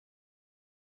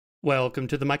Welcome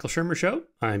to the Michael Shermer Show.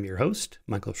 I'm your host,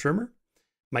 Michael Shermer.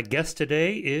 My guest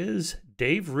today is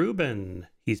Dave Rubin.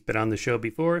 He's been on the show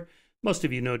before. Most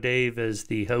of you know Dave as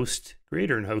the host,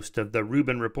 creator and host of the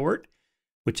Rubin Report,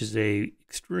 which is a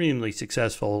extremely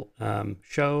successful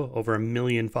show, over 1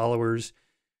 million followers.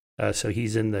 So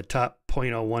he's in the top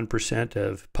 0.01%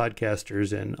 of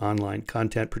podcasters and online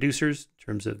content producers in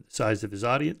terms of the size of his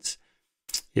audience.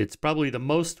 It's probably the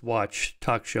most watched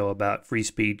talk show about free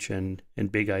speech and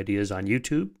big ideas on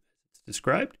YouTube, it's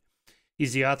described.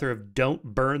 He's the author of Don't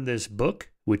Burn This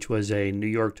Book, which was a New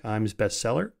York Times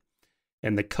bestseller,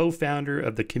 and the co-founder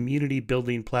of the community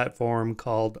building platform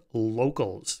called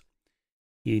Locals.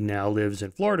 He now lives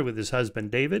in Florida with his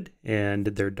husband, David, and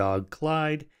their dog,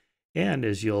 Clyde. And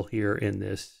as you'll hear in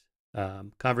this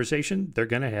conversation, they're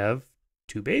going to have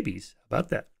 2 babies. How about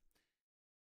that?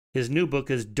 His new book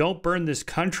is Don't Burn This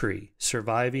Country,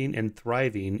 Surviving and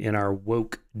Thriving in Our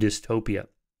Woke Dystopia.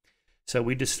 So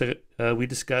we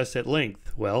discuss at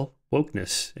length,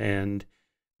 wokeness and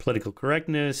political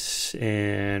correctness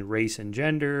and race and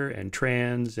gender and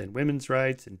trans and women's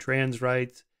rights and trans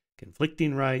rights,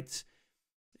 conflicting rights,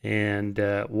 and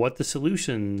what the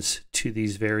solutions to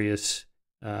these various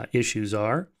issues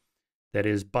are. That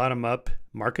is bottom-up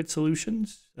market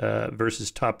solutions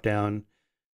versus top-down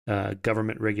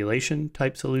government regulation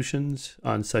type solutions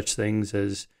on such things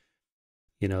as,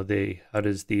 how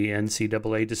does the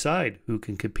NCAA decide who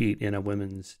can compete in a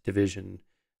women's division?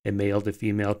 A male to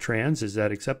female trans, is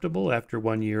that acceptable after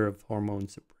 1 year of hormone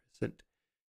suppressant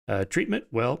treatment?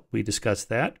 Well, we discussed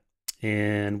that.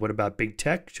 And what about big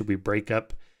tech? Should we break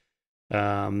up,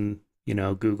 Google and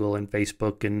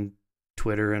Facebook and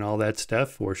Twitter and all that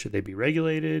stuff, or should they be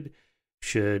regulated?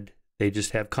 Should they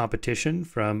just have competition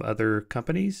from other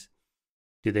companies?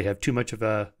 Do they have too much of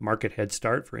a market head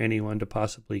start for anyone to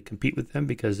possibly compete with them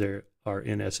because they are,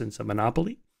 in essence, a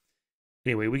monopoly?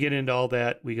 Anyway, we get into all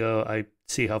that. I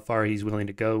see how far he's willing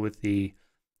to go with the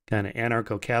kind of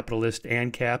anarcho-capitalist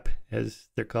ANCAP, as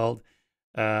they're called,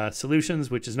 solutions,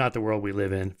 which is not the world we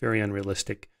live in, very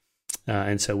unrealistic.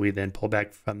 And so we then pull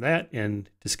back from that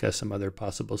and discuss some other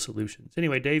possible solutions.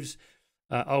 Anyway, Dave's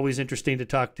always interesting to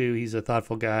talk to. He's a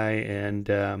thoughtful guy and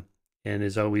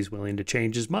is always willing to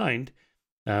change his mind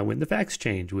when the facts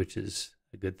change, which is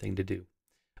a good thing to do.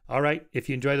 All right. If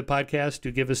you enjoy the podcast,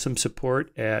 do give us some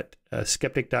support at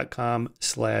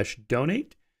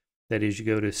skeptic.com/donate. That is, you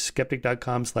go to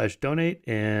skeptic.com/donate,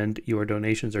 and your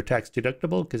donations are tax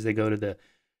deductible because they go to the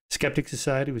Skeptic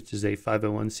Society, which is a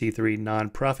 501c3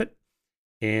 nonprofit.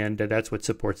 And that's what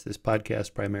supports this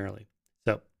podcast primarily.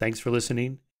 So thanks for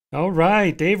listening. All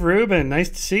right, Dave Rubin, nice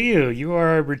to see you. You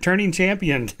are a returning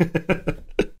champion.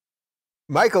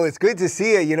 Michael, it's good to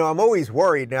see you. I'm always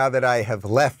worried now that I have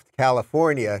left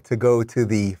California to go to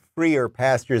the freer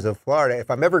pastures of Florida, if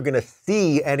I'm ever going to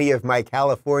see any of my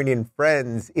Californian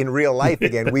friends in real life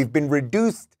again. We've been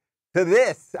reduced to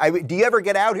this. Do you ever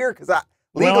get out here? Because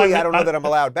legally, I don't know that I'm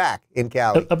allowed back in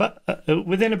Cali.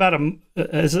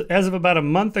 As of about a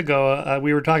month ago,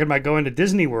 we were talking about going to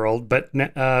Disney World, but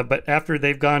after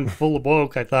they've gone full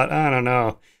woke, I thought, I don't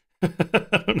know.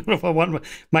 I don't know if I want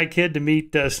my kid to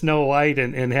meet Snow White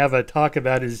and have a talk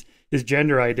about his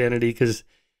gender identity, because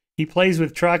he plays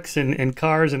with trucks and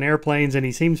cars and airplanes, and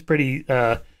he seems pretty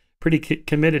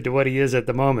committed to what he is at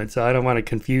the moment. So I don't want to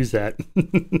confuse that.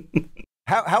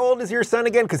 How old is your son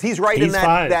again? Because he's right in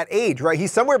that age, right?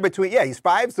 He's somewhere between, he's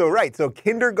 5, so right. So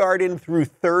kindergarten through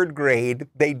 3rd grade,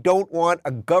 they don't want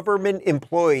a government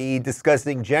employee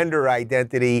discussing gender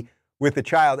identity with the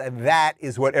child, and that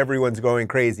is what everyone's going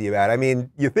crazy about. I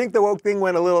mean, you think the woke thing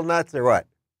went a little nuts or what?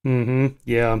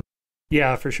 Mm-hmm.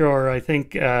 Yeah, for sure. I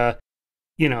think,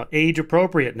 age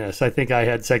appropriateness. I think I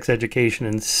had sex education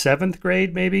in 7th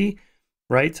grade, maybe,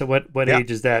 right? So what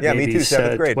age is that? Yeah, maybe me too,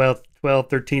 7th grade. 12,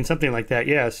 13, something like that.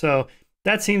 Yeah, so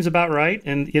that seems about right.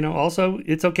 And, also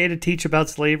it's okay to teach about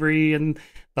slavery and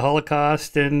the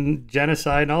Holocaust and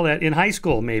genocide and all that in high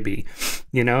school, maybe.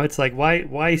 It's like,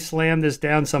 why slam this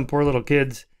down some poor little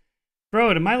kid's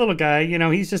throat? And my little guy,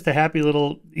 he's just a happy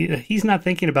little, he's not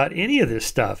thinking about any of this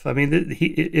stuff. I mean,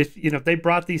 if they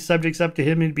brought these subjects up to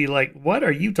him, he'd be like, what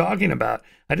are you talking about?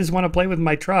 I just want to play with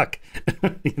my truck,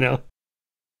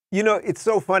 It's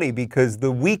so funny because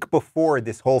the week before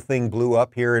this whole thing blew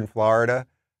up here in Florida,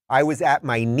 I was at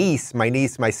my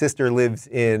sister lives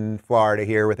in Florida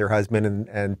here with her husband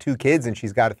and 2 kids, and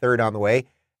she's got a 3rd on the way.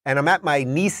 And I'm at my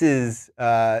niece's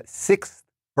 6th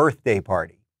birthday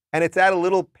party. And it's at a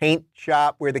little paint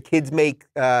shop where the kids make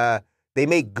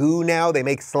goo now. They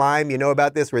make slime. You know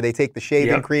about this, where they take the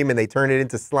shaving cream and they turn it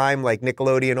into slime like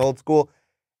Nickelodeon old school.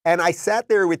 And I sat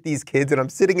there with these kids, and I'm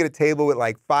sitting at a table with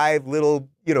like 5 little,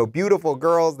 beautiful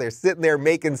girls. They're sitting there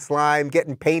making slime,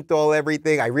 getting paint all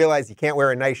everything. I realize you can't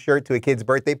wear a nice shirt to a kid's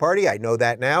birthday party. I know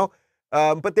that now.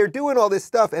 But they're doing all this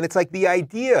stuff, and it's like the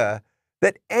idea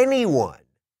that anyone,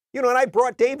 and I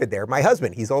brought David there, my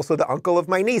husband. He's also the uncle of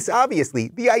my niece, obviously.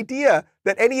 The idea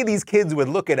that any of these kids would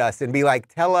look at us and be like,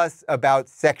 tell us about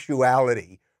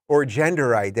sexuality or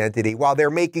gender identity while they're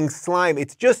making slime,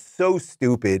 it's just so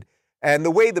stupid. And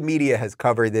the way the media has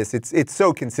covered this, it's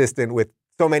so consistent with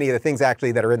so many of the things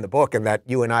actually that are in the book and that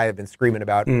you and I have been screaming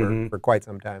about for quite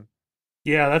some time.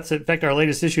 Yeah, that's in fact our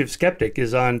latest issue of Skeptic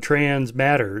is on trans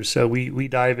matters. So we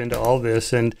dive into all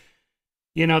this. And,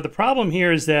 the problem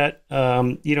here is that,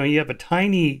 you have a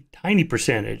tiny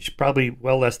percentage, probably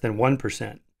well less than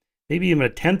 1%, maybe even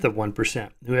 1/10 of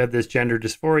 1% who have this gender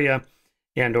dysphoria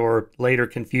and or later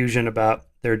confusion about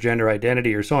their gender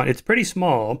identity or so on. It's pretty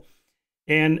small.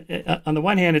 And on the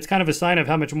one hand, it's kind of a sign of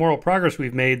how much moral progress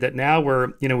we've made that now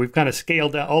we've kind of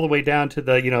scaled all the way down to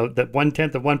the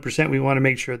 1/10 of 1%. We want to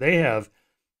make sure they have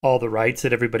all the rights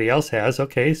that everybody else has.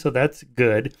 Okay, so that's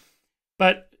good.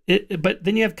 But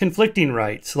then you have conflicting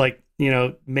rights, like,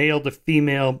 male to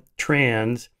female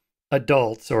trans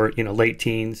adults or, late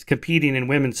teens competing in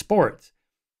women's sports.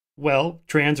 Well,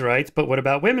 trans rights, but what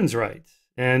about women's rights?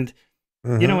 And,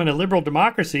 in a liberal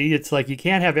democracy, it's like you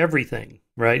can't have everything,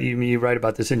 right? You write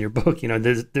about this in your book.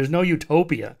 There's no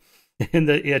utopia. And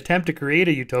the attempt to create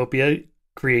a utopia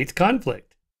creates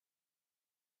conflict.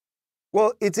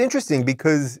 Well, it's interesting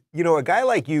because, a guy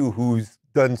like you who's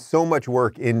done so much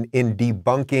work in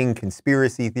debunking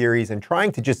conspiracy theories and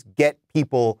trying to just get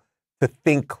people to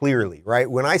think clearly, right?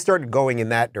 When I started going in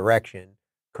that direction,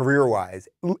 career-wise,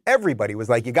 everybody was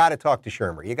like, you got to talk to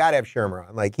Shermer. You got to have Shermer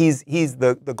on. Like, he's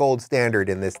the gold standard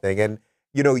in this thing. And,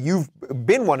 you've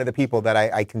been one of the people that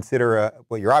I consider,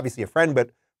 you're obviously a friend,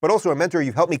 but also a mentor.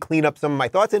 You've helped me clean up some of my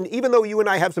thoughts. And even though you and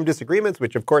I have some disagreements,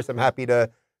 which of course I'm happy to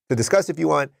discuss if you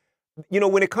want,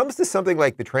 when it comes to something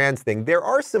like the trans thing, there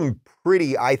are some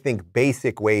pretty, I think,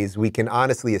 basic ways we can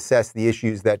honestly assess the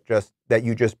issues that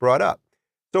you just brought up.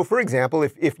 So, for example,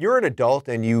 if you're an adult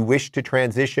and you wish to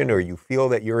transition or you feel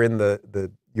that you're in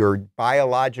your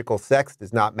biological sex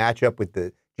does not match up with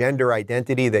the gender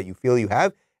identity that you feel you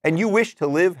have, and you wish to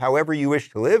live however you wish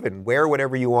to live and wear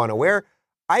whatever you want to wear,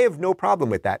 I have no problem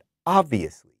with that,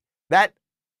 obviously. That,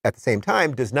 at the same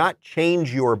time, does not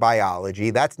change your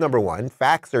biology. That's number one.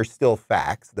 Facts are still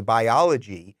facts. The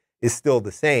biology is still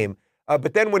the same.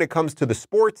 But then when it comes to the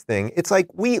sports thing, it's like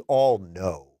we all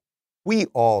know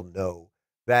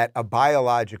that a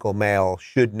biological male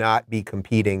should not be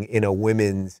competing in a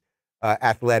women's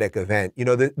athletic event.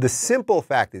 The simple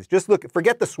fact is,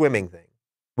 forget the swimming thing,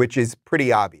 which is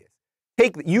pretty obvious.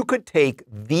 You could take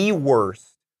the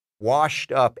worst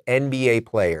washed up NBA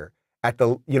player at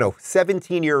the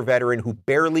 17-year veteran who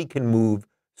barely can move,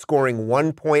 scoring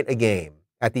 1 point a game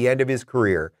at the end of his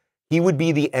career. He would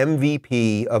be the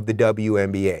MVP of the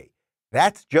WNBA.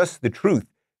 That's just the truth.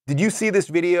 Did you see this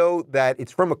video that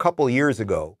it's from a couple years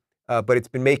ago, but it's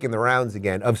been making the rounds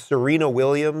again, of Serena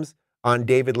Williams on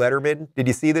David Letterman? Did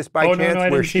you see this by chance?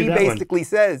 No, where she basically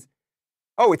says,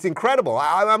 oh, it's incredible.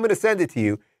 I'm going to send it to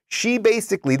you. She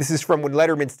basically, this is from when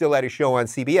Letterman still had a show on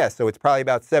CBS, so it's probably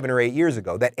about 7 or 8 years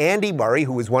ago, that Andy Murray,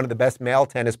 who was one of the best male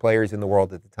tennis players in the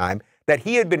world at the time, that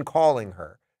he had been calling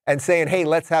her and saying, hey,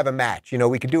 let's have a match.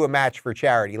 We could do a match for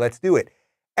charity. Let's do it.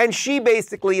 And she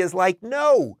basically is like,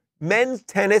 no, men's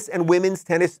tennis and women's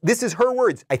tennis, this is her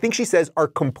words, I think she says, are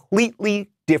completely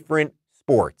different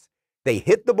sports. They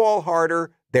hit the ball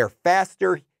harder. They're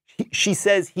faster. She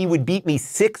says he would beat me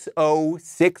 6-0,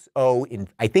 6-0 in,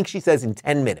 I think she says, in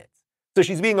 10 minutes. So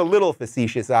she's being a little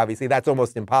facetious, obviously. That's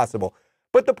almost impossible.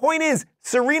 But the point is,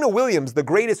 Serena Williams, the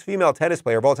greatest female tennis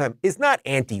player of all time, is not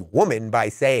anti-woman by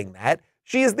saying that.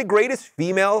 She is the greatest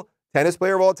female tennis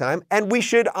player of all time, and we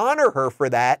should honor her for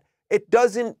that. It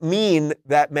doesn't mean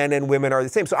that men and women are the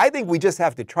same. So I think we just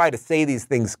have to try to say these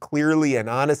things clearly and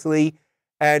honestly,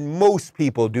 and most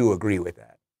people do agree with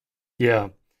that. Yeah.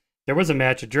 There was a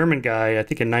match, a German guy, I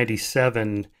think in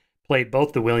 '97, played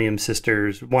both the Williams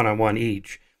sisters one-on-one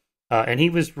each. And he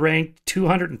was ranked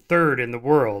 203rd in the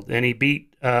world. And he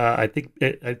beat, I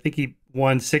think he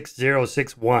won 6-0,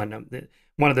 6-1.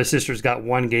 One of the sisters got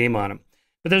one game on him.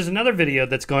 But there's another video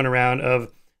that's going around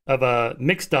of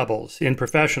mixed doubles in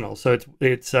professional. So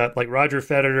it's like Roger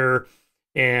Federer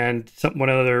and one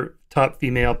of the other top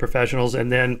female professionals,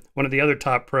 and then one of the other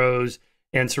top pros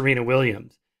and Serena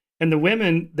Williams. And the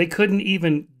women, they couldn't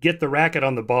even get the racket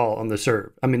on the ball on the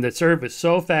serve. I mean, the serve is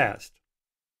so fast.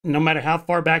 No matter how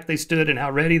far back they stood and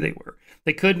how ready they were,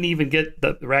 they couldn't even get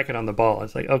the racket on the ball.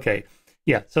 It's like, okay,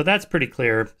 Yeah, so that's pretty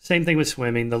clear. Same thing with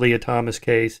swimming, the Leah Thomas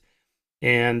case.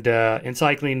 And in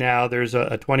cycling now, there's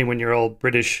a 21-year-old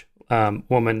British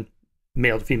woman,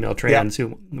 male to female trans,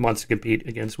 who wants to compete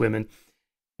against women.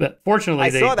 But fortunately, I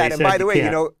saw that. And by the way,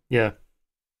 yeah,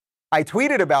 I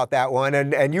tweeted about that one,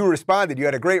 and you responded. You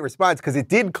had a great response because it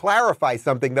did clarify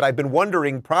something that I've been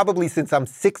wondering probably since I'm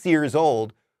 6 years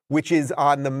old, which is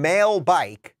on the male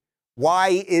bike.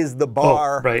 Why is the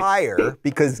bar higher?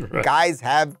 Because guys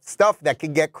have stuff that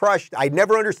can get crushed. I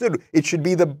never understood. It should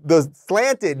be the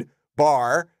slanted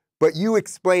bar, but you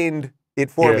explained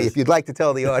it for me. If you'd like to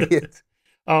tell the audience.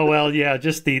 Oh, well, yeah,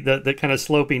 just the kind of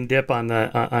sloping dip on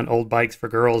on old bikes for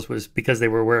girls was because they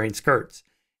were wearing skirts,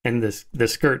 and the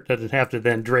skirt doesn't have to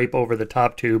then drape over the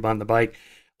top tube on the bike.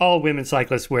 All women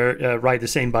cyclists ride the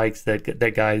same bikes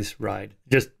that guys ride,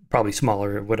 just probably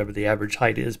smaller or whatever the average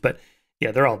height is, but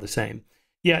yeah, they're all the same.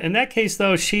 Yeah, in that case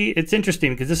though, it's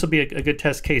interesting because this will be a good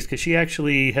test case because she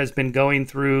actually has been going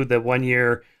through the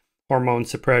 1-year hormone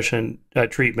suppression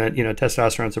treatment,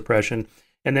 testosterone suppression,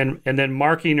 and then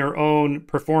marking her own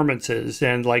performances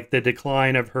and like the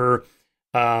decline of her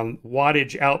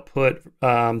wattage output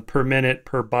per minute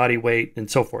per body weight and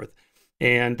so forth,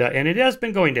 and it has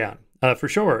been going down for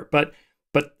sure. But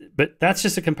that's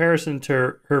just a comparison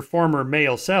to her former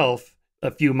male self a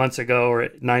few months ago or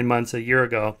 9 months, a year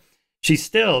ago. She's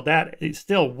still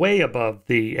way above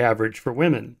the average for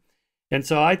women, and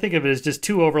so I think of it as just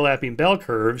two overlapping bell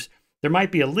curves. There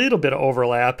might be a little bit of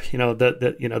overlap,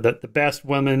 the best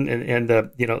women and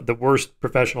the worst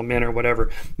professional men or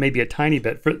whatever, maybe a tiny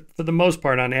bit. For the most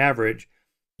part, on average,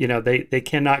 they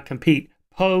cannot compete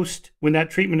when that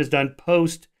treatment is done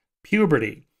post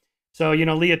puberty. So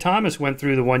Leah Thomas went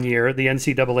through the 1 year. The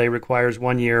NCAA requires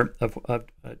 1 year of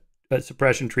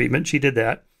suppression treatment. She did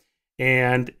that,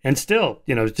 and still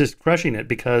just crushing it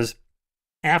because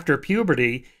after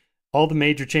puberty, all the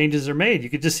major changes are made. You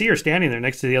could just see her standing there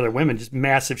next to the other women, just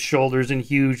massive shoulders and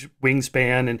huge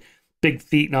wingspan and big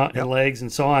feet and legs and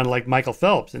so on, like Michael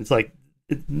Phelps. And it's like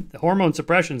hormone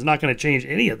suppression is not going to change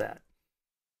any of that.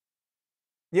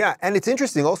 Yeah, and it's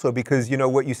interesting also because,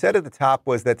 what you said at the top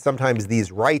was that sometimes these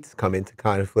rights come into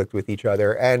conflict with each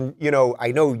other. And,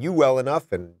 I know you well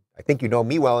enough, and I think you know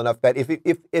me well enough, that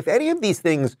if any of these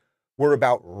things were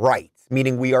about rights,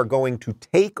 meaning we are going to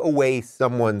take away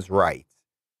someone's rights,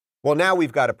 well, now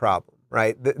we've got a problem,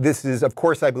 right? This is, of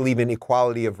course, I believe in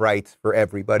equality of rights for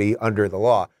everybody under the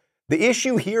law. The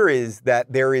issue here is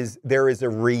that there is a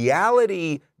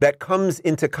reality that comes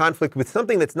into conflict with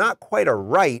something that's not quite a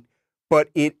right, but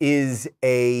it is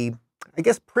I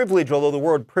guess, privilege, although the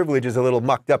word privilege is a little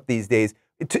mucked up these days.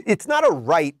 It's not a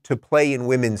right to play in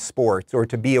women's sports or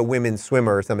to be a women's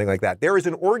swimmer or something like that. There is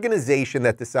an organization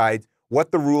that decides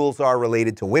what the rules are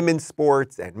related to women's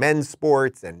sports and men's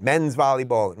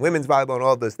volleyball and women's volleyball and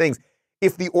all of those things.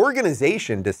 If the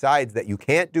organization decides that you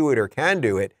can't do it or can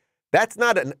do it, that's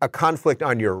not a conflict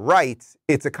on your rights.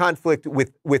 It's a conflict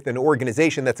with an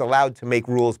organization that's allowed to make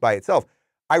rules by itself.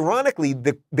 Ironically,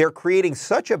 they're creating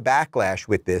such a backlash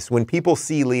with this. When people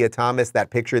see Leah Thomas, that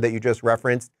picture that you just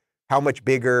referenced, how much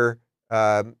bigger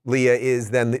Leah is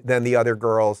than the other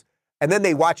girls. And then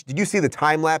they watch, did you see the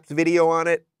time-lapse video on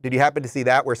it? Did you happen to see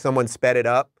that where someone sped it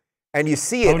up? And you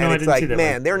see it, and it's like,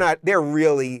 man, they're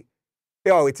really,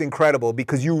 it's incredible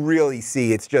because you really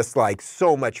see it's just like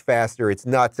so much faster. It's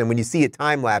nuts. And when you see it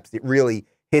time-lapsed, it really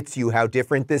hits you how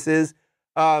different this is.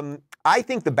 I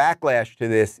think the backlash to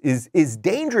this is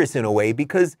dangerous in a way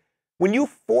because when you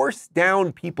force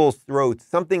down people's throats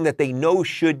something that they know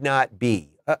should not be,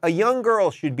 a young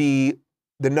girl should be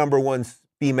the #1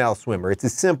 female swimmer. It's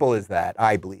as simple as that,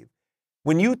 I believe.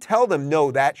 When you tell them,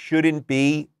 no, that shouldn't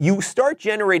be, you start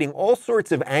generating all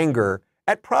sorts of anger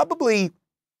at probably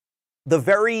the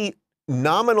very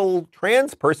nominal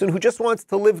trans person who just wants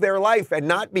to live their life and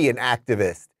not be an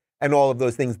activist and all of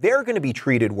those things. They're going to be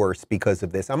treated worse because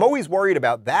of this. I'm always worried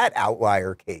about that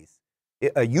outlier case,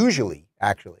 usually,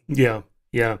 actually. Yeah.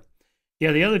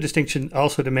 The other distinction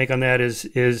also to make on that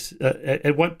is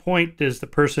at what point does the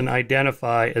person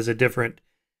identify as a different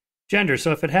gender?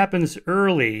 So if it happens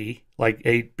early, like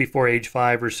before age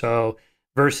 5 or so,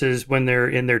 versus when they're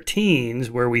in their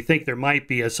teens, where we think there might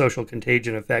be a social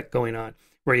contagion effect going on,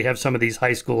 where you have some of these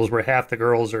high schools where half the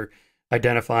girls are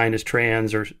identifying as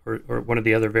trans or one of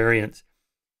the other variants.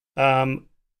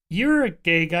 You're a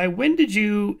gay guy.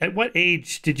 At what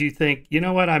age did you think, you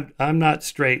know what, I'm not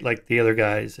straight like the other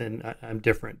guys, and I'm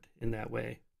different in that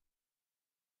way?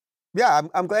 Yeah,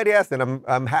 I'm glad you asked, and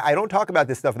I don't talk about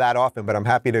this stuff that often, but I'm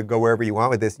happy to go wherever you want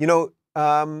with this.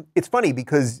 It's funny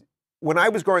because when I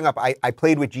was growing up, I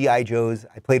played with G.I. Joes,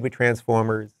 I played with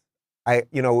Transformers,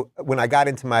 When I got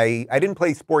into I didn't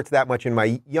play sports that much in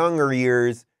my younger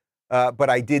years, but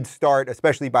I did start,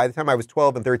 especially by the time I was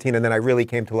 12 and 13, and then I really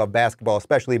came to love basketball,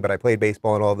 especially, but I played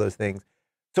baseball and all those things.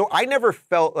 So I never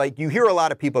felt like, you hear a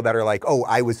lot of people that are like, oh,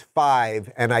 I was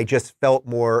 5 and I just felt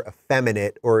more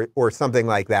effeminate or something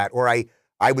like that. Or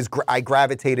I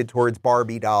gravitated towards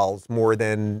Barbie dolls more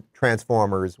than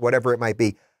Transformers, whatever it might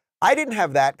be. I didn't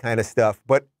have that kind of stuff,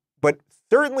 but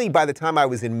certainly by the time I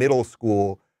was in middle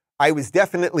school, I was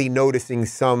definitely noticing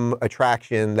some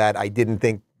attraction that I didn't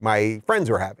think my friends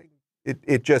were having.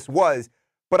 It just was.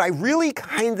 But I really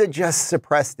kind of just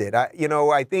suppressed it.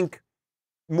 I think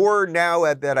more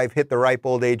now that I've hit the ripe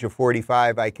old age of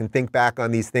 45, I can think back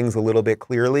on these things a little bit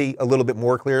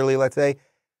more clearly, let's say.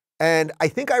 And I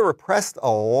think I repressed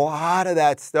a lot of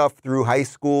that stuff through high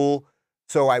school.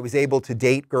 So I was able to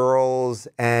date girls.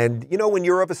 And, when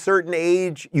you're of a certain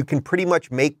age, you can pretty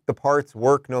much make the parts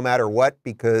work no matter what,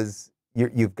 because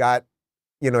you've got,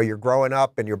 you're growing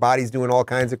up and your body's doing all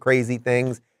kinds of crazy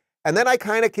things. And then I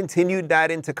kind of continued that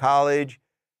into college.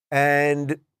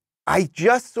 And I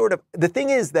just the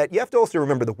thing is that you have to also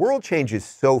remember the world changes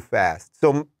so fast.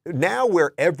 So now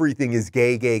where everything is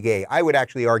gay, I would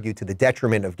actually argue to the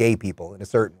detriment of gay people in a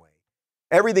certain way.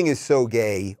 Everything is so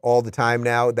gay all the time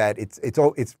now that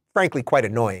it's frankly quite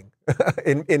annoying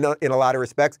in a lot of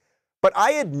respects. But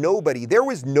there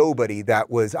was nobody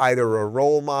that was either a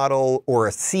role model or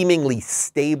a seemingly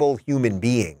stable human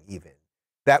being even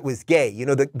that was gay.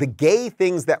 The gay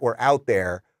things that were out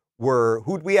there were,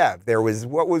 who'd we have? There was,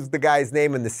 what was the guy's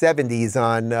name in the 70s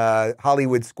on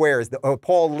Hollywood Squares?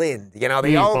 Paul Lynde,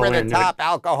 the over-the-top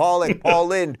alcoholic Paul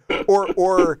Lynde.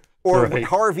 Or right.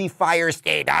 Harvey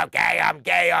Firestein, okay, I'm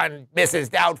gay on Mrs.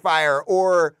 Doubtfire.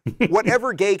 Or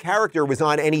whatever gay character was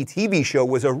on any TV show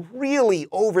was a really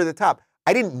over-the-top.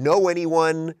 I didn't know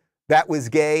anyone that was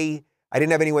gay. I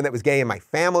didn't have anyone that was gay in my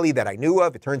family that I knew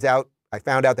of. It turns out, I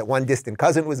found out that one distant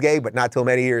cousin was gay, but not till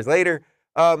many years later.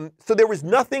 So there was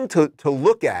nothing to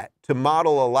look at, to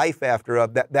model a life after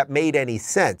that made any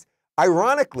sense.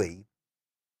 Ironically,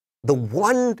 the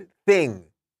one thing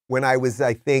when I was,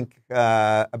 I think,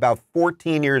 about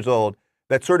 14 years old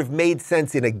that sort of made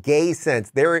sense in a gay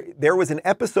sense, there was an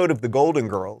episode of The Golden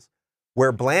Girls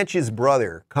where Blanche's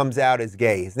brother comes out as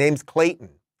gay. His name's Clayton,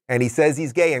 and he says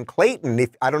he's gay. And Clayton,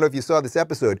 I don't know if you saw this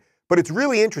episode, but it's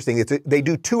really interesting. They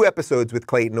do 2 episodes with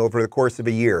Clayton over the course of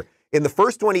a year. In the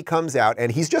first one, he comes out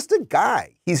and he's just a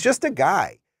guy. He's just a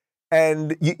guy.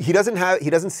 And he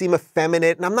doesn't seem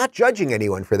effeminate. And I'm not judging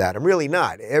anyone for that. I'm really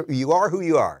not. You are who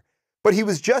you are. But he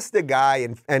was just a guy,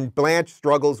 and Blanche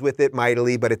struggles with it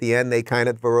mightily, but at the end they kind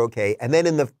of were okay. And then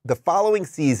in the following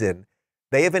season,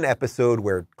 they have an episode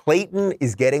where Clayton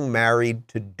is getting married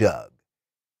to Doug.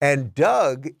 And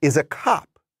Doug is a cop.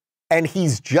 And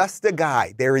he's just a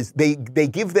guy. They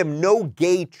give them no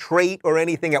gay trait or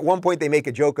anything. At one point, they make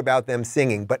a joke about them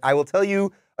singing. But I will tell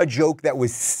you a joke that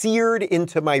was seared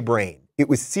into my brain. It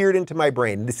was seared into my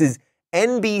brain. This is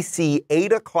NBC,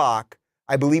 8 o'clock.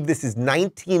 I believe this is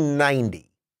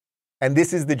 1990. And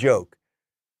this is the joke.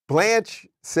 Blanche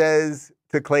says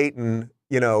to Clayton,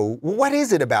 what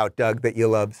is it about Doug that you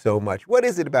love so much? What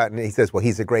is it about? And he says, well,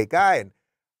 he's a great guy, and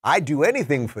I'd do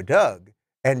anything for Doug.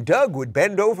 And Doug would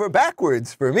bend over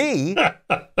backwards for me.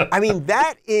 I mean,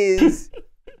 that is,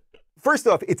 first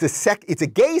off, it's a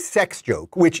gay sex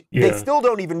joke, which they still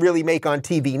don't even really make on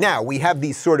TV now. We have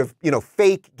these sort of,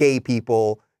 fake gay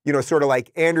people, sort of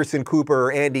like Anderson Cooper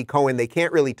or Andy Cohen. They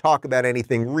can't really talk about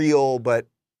anything real, but,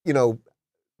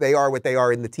 they are what they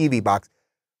are in the TV box.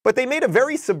 But they made a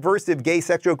very subversive gay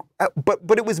sex joke,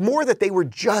 but it was more that they were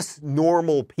just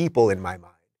normal people in my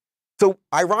mind. So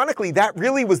ironically, that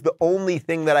really was the only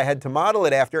thing that I had to model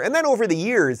it after. And then over the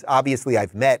years, obviously,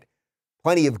 I've met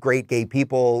plenty of great gay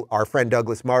people. Our friend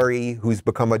Douglas Murray, who's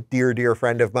become a dear, dear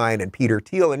friend of mine, and Peter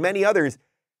Thiel, and many others.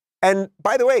 And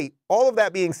by the way, all of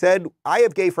that being said, I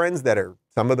have gay friends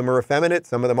some of them are effeminate,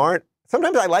 some of them aren't.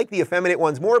 Sometimes I like the effeminate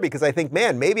ones more because I think,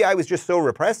 man, maybe I was just so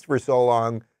repressed for so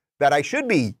long that I should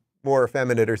be more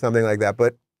effeminate or something like that.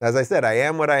 But as I said, I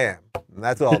am what I am. And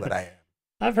that's all that I am.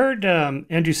 I've heard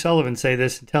Andrew Sullivan say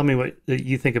this, and tell me what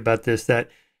you think about this,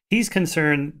 that he's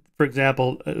concerned, for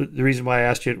example, the reason why I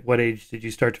asked you at what age did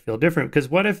you start to feel different, because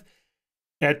what if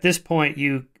at this point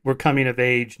you were coming of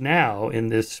age now in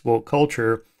this woke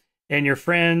culture, and your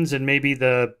friends and maybe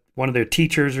one of their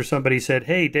teachers or somebody said,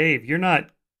 hey, Dave, you're not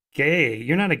gay.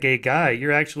 You're not a gay guy.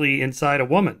 You're actually inside a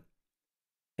woman.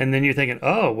 And then you're thinking,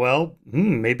 oh, well,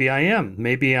 maybe I am.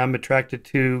 Maybe I'm attracted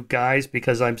to guys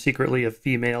because I'm secretly a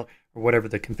female, or whatever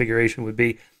the configuration would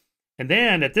be. And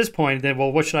then at this point,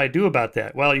 well, what should I do about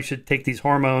that? Well, you should take these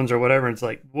hormones or whatever. And it's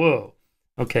like, whoa,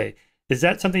 okay. Is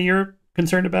that something you're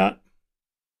concerned about?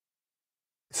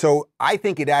 So I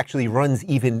think it actually runs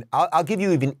even, I'll give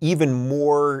you even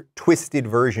more twisted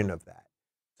version of that.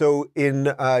 So in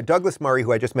Douglas Murray,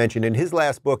 who I just mentioned, in his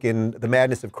last book, in The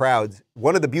Madness of Crowds,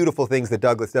 one of the beautiful things that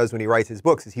Douglas does when he writes his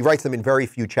books is he writes them in very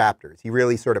few chapters. He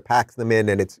really sort of packs them in,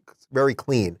 and it's very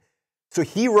clean. So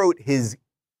he wrote his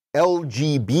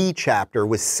LGB chapter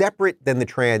was separate than the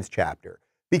trans chapter,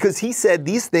 because he said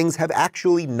these things have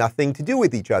actually nothing to do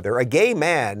with each other. A gay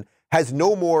man has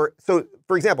no more, so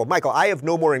for example, Michael, I have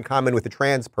no more in common with a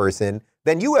trans person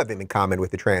than you have in common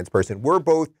with a trans person.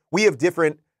 We have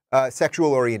different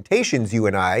sexual orientations, you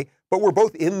and I, but we're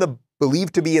both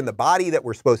believed to be in the body that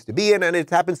we're supposed to be in, and it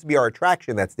happens to be our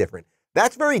attraction that's different.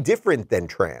 That's very different than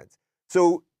trans.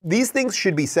 So these things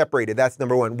should be separated. That's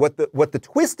number one. What the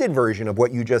twisted version of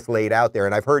what you just laid out there,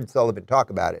 and I've heard Sullivan talk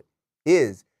about it,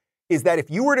 is that if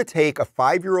you were to take a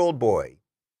 5-year-old boy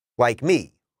like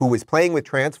me, who was playing with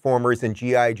Transformers and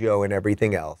G.I. Joe and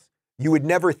everything else, you would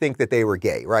never think that they were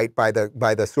gay, right? By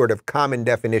the sort of common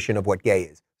definition of what gay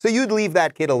is. So you'd leave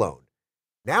that kid alone.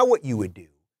 Now what you would do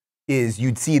is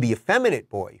you'd see the effeminate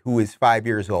boy who is 5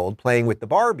 years old playing with the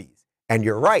Barbies. And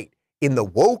you're right. In the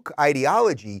woke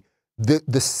ideology,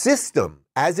 the system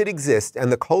as it exists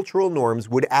and the cultural norms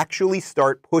would actually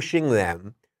start pushing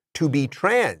them to be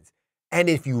trans. And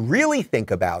if you really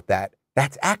think about that,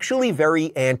 that's actually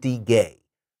very anti-gay.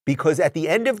 Because at the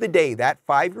end of the day, that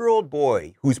 5-year-old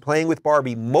boy who's playing with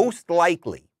Barbie, most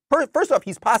likely, first off,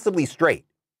 he's possibly straight.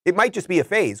 It might just be a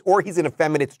phase, or he's an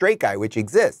effeminate straight guy, which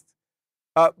exists.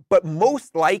 But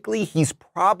most likely, he's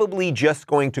probably just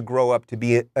going to grow up to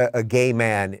be a gay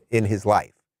man in his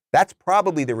life. That's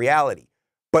probably the reality.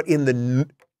 But in the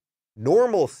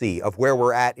normalcy of where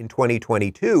we're at in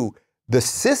 2022, the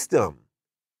system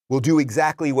will do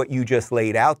exactly what you just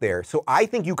laid out there. So I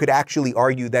think you could actually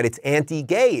argue that it's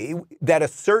anti-gay, that a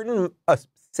certain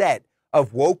set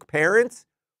of woke parents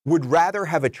would rather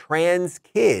have a trans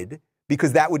kid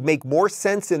because that would make more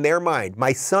sense in their mind.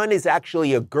 My son is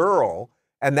actually a girl,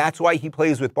 and that's why he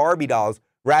plays with Barbie dolls,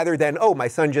 rather than, oh, my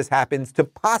son just happens to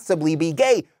possibly be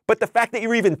gay. But the fact that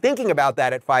you're even thinking about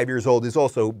that at 5 years old is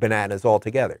also bananas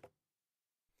altogether.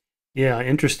 Yeah,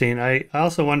 interesting. I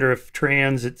also wonder if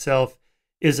trans itself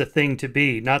is a thing to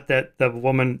be. Not that the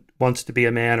woman wants to be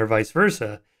a man or vice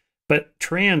versa, but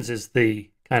trans is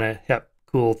the kind of hip,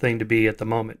 cool thing to be at the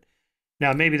moment.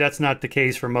 Now, maybe that's not the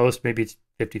case for most. Maybe it's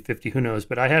 50-50, who knows?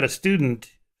 But I had a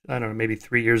student, I don't know, maybe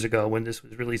 3 years ago when this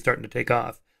was really starting to take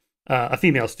off, a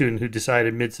female student who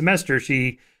decided mid-semester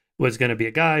she was going to be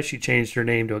a guy. She changed her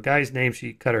name to a guy's name.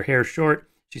 She cut her hair short.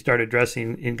 She started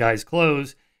dressing in guys'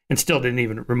 clothes and still didn't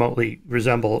even remotely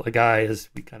resemble a guy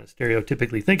as we kind of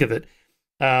stereotypically think of it.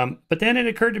 But then it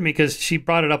occurred to me, because she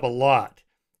brought it up a lot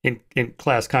in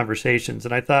class conversations,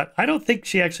 and I thought, I don't think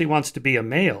she actually wants to be a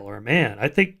male or a man. I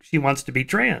think she wants to be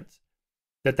trans.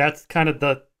 That's kind of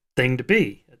the thing to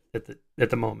be at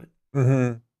the moment.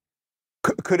 Mm-hmm.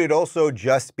 Could it also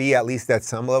just be, at least at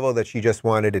some level, that she just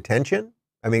wanted attention?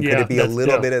 I mean, could it be a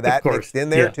little bit of that mixed in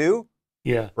there too?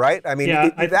 Yeah. Right? I mean,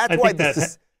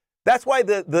 that's why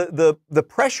the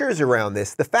pressures around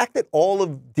this, the fact that all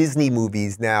of Disney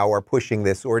movies now are pushing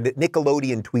this, or that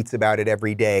Nickelodeon tweets about it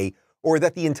every day, or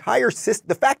that the entire system,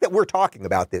 the fact that we're talking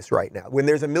about this right now, when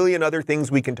there's a million other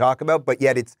things we can talk about, but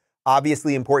yet it's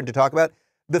obviously important to talk about,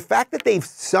 the fact that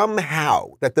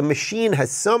that the machine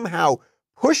has somehow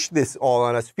pushed this all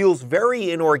on us feels very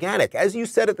inorganic. As you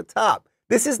said at the top,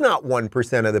 this is not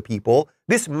 1% of the people.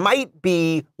 This might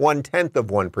be 1/10 of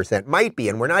 1%, might be,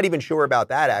 and we're not even sure about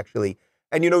that, actually.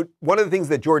 And, you know, one of the things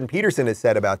that Jordan Peterson has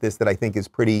said about this that I think is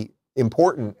pretty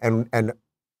important and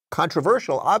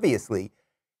controversial, obviously,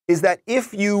 is that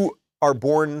if you are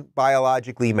born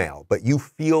biologically male, but you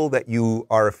feel that you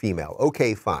are a female,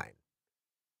 okay, fine.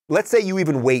 Let's say you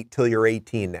even wait till you're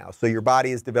 18 now. So your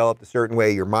body has developed a certain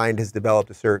way, your mind has developed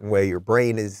a certain way, your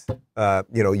brain is,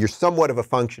 you're somewhat of a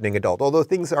functioning adult, although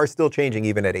things are still changing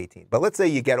even at 18. But let's say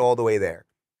you get all the way there,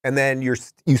 and then you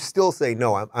still say,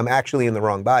 no, I'm actually in the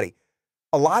wrong body.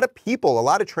 A lot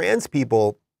of trans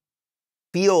people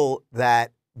feel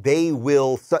that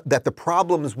that the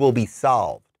problems will be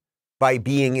solved by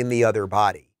being in the other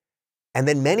body. And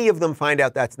then many of them find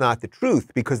out that's not the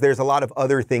truth, because there's a lot of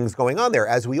other things going on there,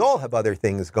 as we all have other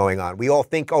things going on. We all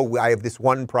think, oh, I have this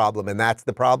one problem and that's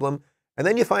the problem. And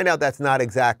then you find out that's not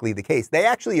exactly the case. They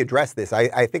actually address this.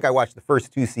 I think I watched the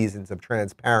first 2 seasons of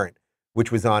Transparent,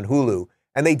 which was on Hulu.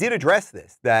 And they did address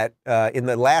this, that in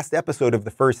the last episode of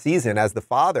the first season, as the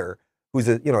father, who's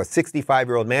a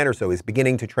 65-year-old man or so, is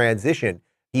beginning to transition,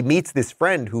 he meets this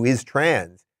friend who is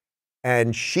trans.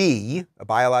 And she, a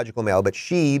biological male, but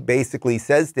she basically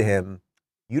says to him,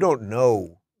 you don't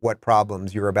know what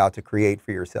problems you're about to create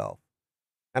for yourself.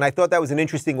 And I thought that was an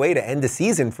interesting way to end the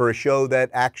season for a show that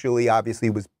actually obviously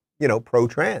was, you know,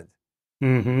 pro-trans.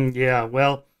 Yeah,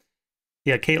 well,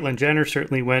 yeah, Caitlyn Jenner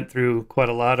certainly went through quite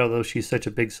a lot, although she's such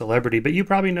a big celebrity. But you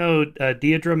probably know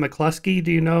Deirdre McCluskey.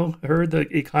 Do you know her, the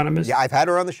economist? Yeah, I've had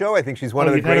her on the show. I think she's one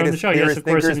of the greatest theorist yes, of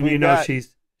course, thinkers and you we've know got.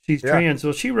 she's trans.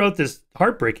 Well, she wrote this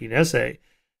heartbreaking essay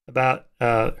about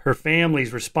her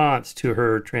family's response to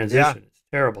her transition. It's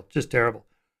terrible, just terrible.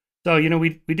 So, you know,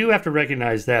 we do have to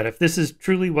recognize that if this is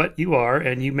truly what you are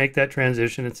and you make that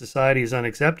transition and society is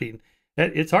unaccepting,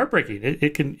 it's heartbreaking.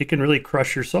 It can really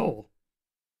crush your soul.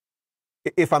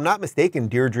 If I'm not mistaken,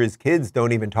 Deirdre's kids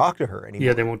don't even talk to her anymore.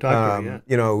 Yeah, they won't talk to her, yeah.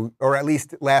 You know, or at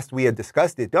least last we had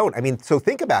discussed it, don't. I mean, so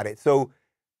think about it. So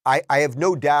I have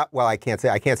no doubt, well, I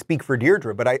can't speak for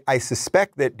Deirdre, but I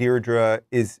suspect that Deirdre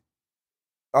is,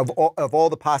 of all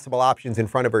the possible options in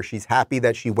front of her, she's happy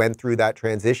that she went through that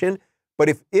transition. But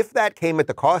if that came at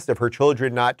the cost of her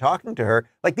children not talking to her,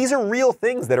 like these are real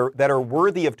things that are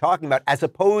worthy of talking about, as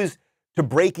opposed to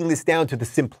breaking this down to the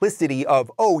simplicity of,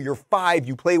 oh, you're 5,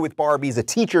 you play with Barbies, a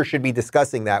teacher should be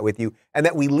discussing that with you, and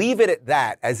that we leave it at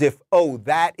that as if, oh,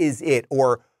 that is it,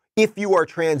 or if you are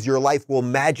trans, your life will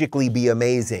magically be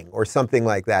amazing, or something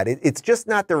like that. It's just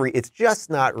not it's just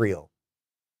not real.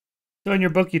 So in your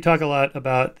book, you talk a lot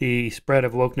about the spread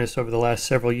of wokeness over the last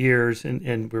several years,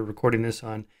 and we're recording this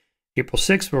on April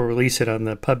 6th. We'll release it on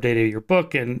the pub date of your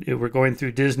book, and we're going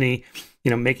through Disney,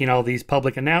 you know, making all these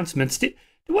public announcements.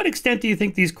 To what extent do you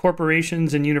think these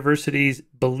corporations and universities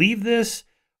believe this,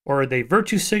 or are they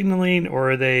virtue signaling,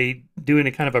 or are they doing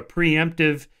a kind of a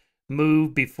preemptive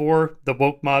move before the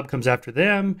woke mob comes after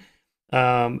them?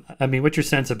 I mean, what's your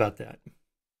sense about that?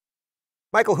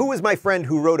 Michael, who was my friend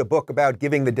who wrote a book about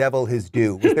giving the devil his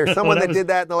due? Was there someone that did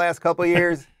that in the last couple of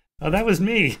years? Oh, that was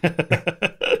me.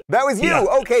 That was you? Yeah.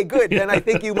 Okay, good. Then I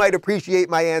think you might appreciate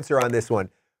my answer on this one.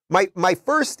 My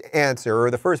first answer,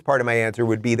 or the first part of my answer,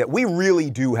 would be that we really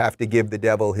do have to give the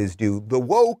devil his due. The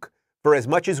woke, for as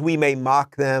much as we may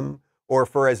mock them, or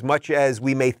for as much as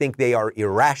we may think they are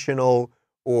irrational,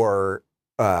 or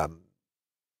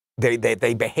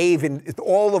they behave in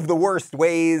all of the worst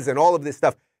ways and all of this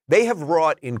stuff, they have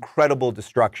wrought incredible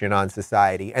destruction on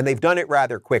society, and they've done it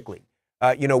rather quickly.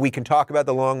 You know, we can talk about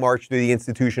the long march through the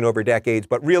institution over decades,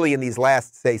 but really in these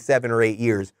last, say, 7 or 8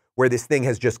 years, where this thing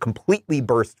has just completely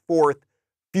burst forth,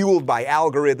 fueled by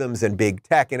algorithms and big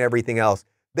tech and everything else,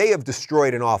 they have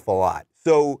destroyed an awful lot.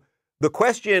 So the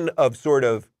question of sort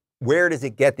of where does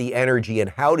it get the energy and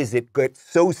how does it get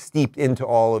so steeped into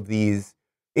all of these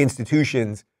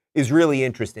institutions is really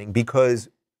interesting, because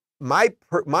my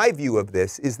view of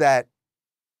this is that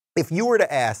if you were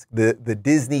to ask the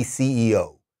Disney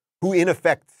CEO, who in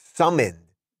effect summoned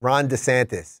Ron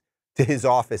DeSantis to his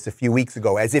office a few weeks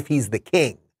ago as if he's the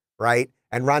king, right?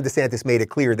 And Ron DeSantis made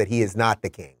it clear that he is not the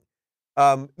king.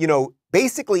 You know,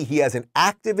 basically he has an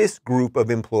activist group of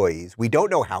employees. We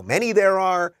don't know how many there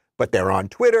are, but they're on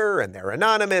Twitter and they're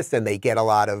anonymous and they get a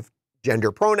lot of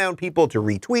gender pronoun people to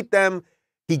retweet them.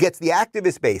 He gets the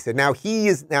activist base, and now he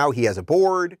has a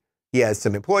board. He has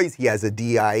some employees. He has a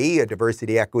DIE, a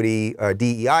diversity, equity,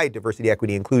 DEI, diversity,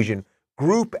 equity, inclusion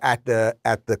group at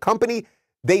the company.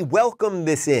 They welcomed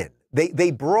this in.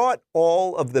 They brought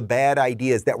all of the bad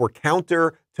ideas that were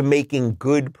counter to making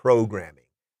good programming.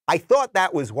 I thought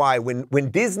that was why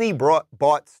when Disney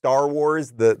bought Star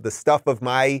Wars, the stuff of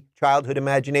my childhood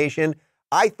imagination,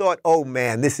 I thought, oh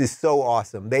man, this is so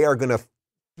awesome. They are going to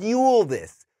fuel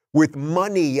this with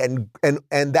money and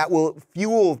that will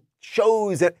fuel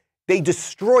shows. That they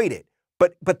destroyed it.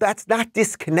 But that's not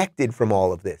disconnected from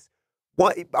all of this.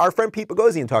 Our friend Pete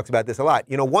Boghossian talks about this a lot.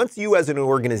 You know, once you as an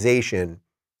organization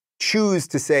choose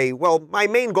to say, well, my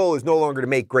main goal is no longer to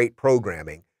make great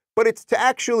programming, but it's to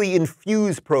actually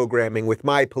infuse programming with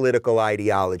my political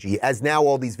ideology, as now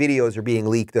all these videos are being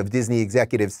leaked of Disney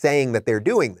executives saying that they're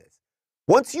doing this.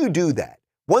 Once you do that,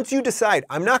 once you decide,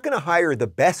 I'm not going to hire the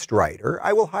best writer,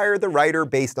 I will hire the writer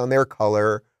based on their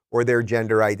color or their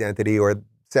gender identity or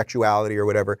sexuality or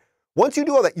whatever. Once you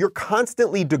do all that, you're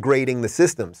constantly degrading the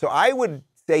system. So I would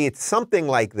say it's something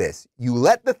like this. You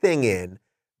let the thing in,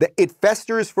 that it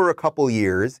festers for a couple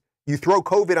years. You throw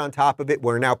COVID on top of it,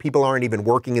 where now people aren't even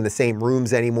working in the same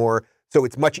rooms anymore. So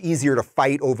it's much easier to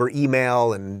fight over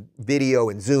email and video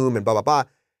and Zoom and blah, blah, blah.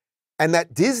 And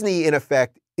that Disney, in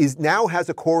effect, now has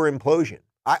a core implosion.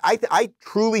 I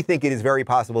truly think it is very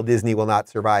possible Disney will not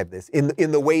survive this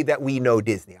in the way that we know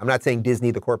Disney. I'm not saying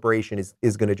Disney, the corporation,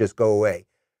 is going to just go away.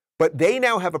 But they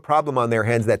now have a problem on their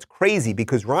hands that's crazy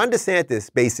because Ron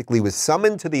DeSantis basically was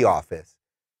summoned to the office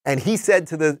and he said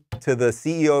to the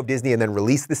CEO of Disney and then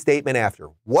released the statement after,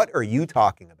 "What are you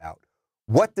talking about?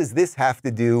 What does this have to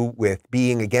do with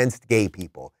being against gay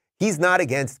people?" He's not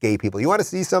against gay people. You want to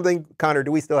see something, Connor?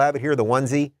 Do we still have it here? The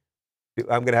onesie?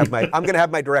 I'm gonna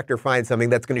have my director find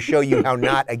something that's going to show you how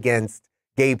not against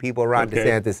gay people Ron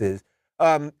DeSantis is.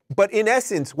 But in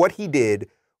essence, what he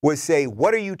did was say,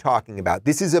 what are you talking about?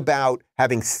 This is about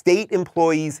having state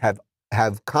employees have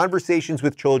conversations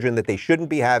with children that they shouldn't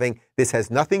be having. This has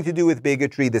nothing to do with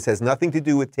bigotry. This has nothing to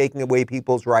do with taking away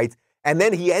people's rights. And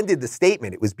then he ended the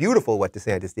statement. It was beautiful what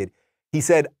DeSantis did. He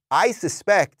said, I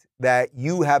suspect that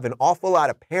you have an awful lot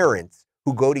of parents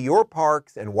who go to your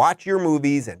parks and watch your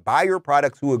movies and buy your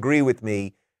products who agree with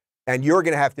me, and you're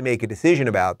going to have to make a decision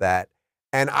about that.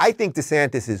 And I think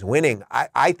DeSantis is winning.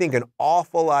 I think an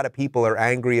awful lot of people are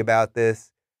angry about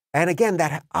this. And again,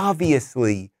 that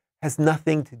obviously has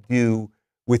nothing to do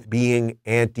with being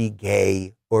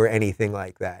anti-gay or anything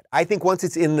like that. I think once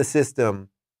it's in the system,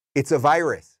 it's a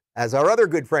virus. As our other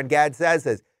good friend Gad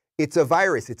says, it's a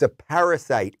virus. It's a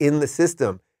parasite in the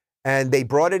system. And they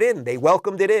brought it in. They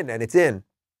welcomed it in, and it's in.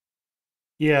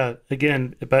 Yeah,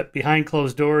 again, but behind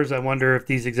closed doors, I wonder if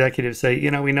these executives say,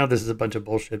 you know, we know this is a bunch of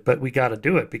bullshit, but we got to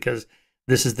do it because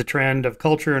this is the trend of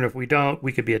culture. And if we don't,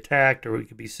 we could be attacked or we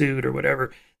could be sued or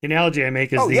whatever. The analogy I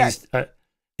make is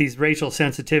these racial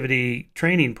sensitivity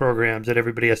training programs that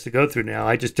everybody has to go through now.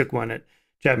 I just took one at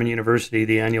Chapman University,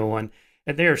 the annual one,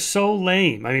 and they are so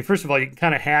lame. I mean, first of all, you can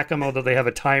kind of hack them, although they have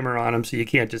a timer on them, so you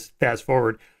can't just fast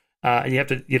forward. And you have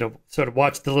to, you know, sort of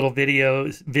watch the little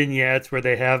videos, vignettes where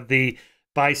they have the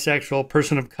bisexual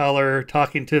person of color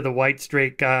talking to the white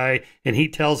straight guy, and he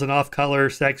tells an off-color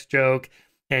sex joke,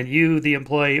 and you, the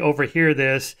employee, overhear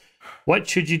this. What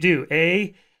should you do?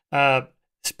 A,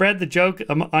 spread the joke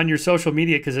on your social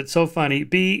media because it's so funny.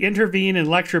 B, intervene and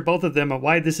lecture both of them on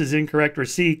why this is incorrect. Or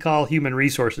C, call human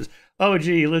resources. Oh,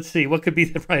 gee, let's see. What could be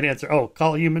the right answer? Oh,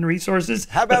 call human resources?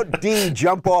 How about D,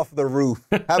 jump off the roof?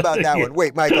 How about that one?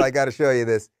 Wait, Michael, I got to show you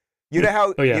this. You know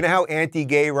how you know how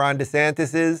anti-gay Ron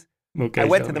DeSantis is? Okay, I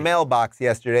went to the mailbox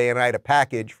yesterday and I had a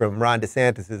package from Ron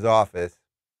DeSantis's office.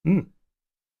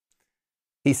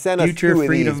 He sent us two of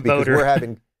these because we're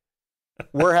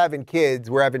having kids.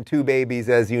 We're having two babies,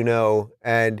 as you know,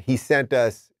 and he sent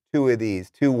us two of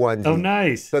these, two onesies. Oh,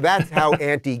 nice. So that's how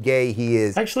anti-gay he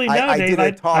is. Actually, no, I Dave, did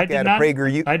a talk at a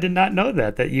PragerU. I did not know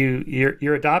that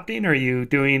you're adopting. Or are you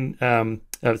doing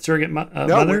a surrogate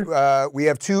mother? No, we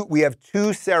have two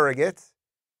surrogates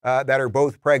that are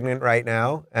both pregnant right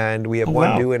now, and we have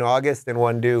one due in August and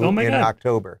one due in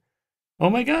October. Oh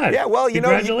my God! Yeah, well,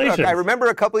 congratulations. I remember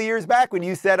a couple of years back when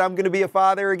you said I'm going to be a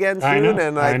father again soon,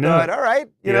 and I thought, all right,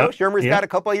 you know, Shermer's got a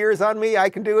couple of years on me, I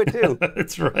can do it too.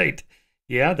 That's right.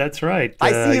 Yeah, that's right.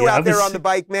 I see you out there on the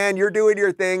bike, man. You're doing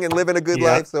your thing and living a good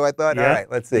life. So I thought, all right,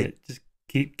 let's see. Just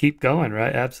keep going,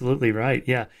 right? Absolutely right.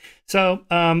 Yeah. So,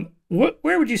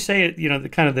 where would you say the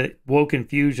kind of the woke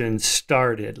infusion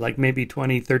started? Like maybe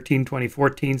 2013,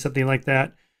 2014, something like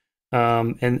that.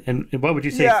 And what would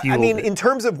you say fueled I mean, it? in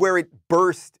terms of where it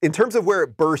burst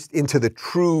into the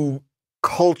true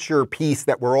culture piece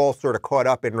that we're all sort of caught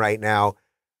up in right now,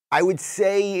 I would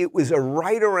say it was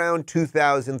right around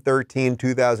 2013,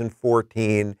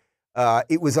 2014.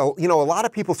 It was, a lot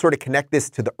of people sort of connect this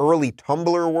to the early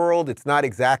Tumblr world. It's not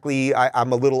exactly,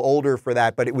 I'm a little older for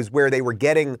that, but it was where they were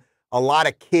getting a lot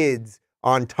of kids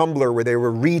on Tumblr where they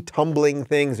were retumbling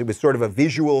things. It was sort of a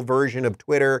visual version of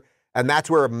Twitter. And that's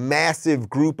where a massive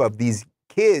group of these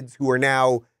kids who are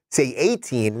now, say,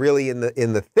 18, really in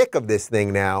the thick of this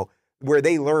thing now, where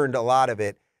they learned a lot of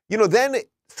it. Then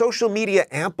social media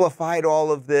amplified all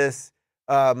of this.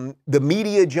 The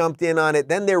media jumped in on it.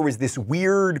 Then there was this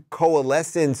weird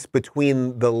coalescence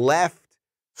between the left,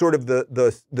 sort of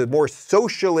the more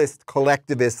socialist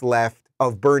collectivist left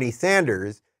of Bernie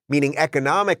Sanders, meaning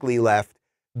economically left.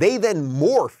 They then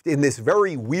morphed in this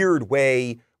very weird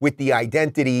way with the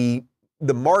identity,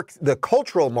 the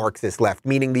cultural Marxist left,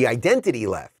 meaning the identity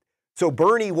left. So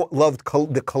Bernie loved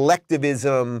the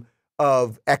collectivism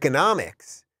of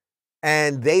economics,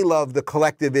 and they loved the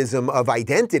collectivism of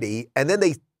identity, and then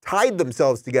they tied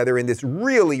themselves together in this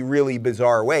really, really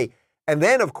bizarre way. And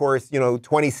then, of course,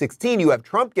 2016, you have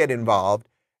Trump get involved,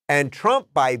 and Trump,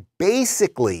 by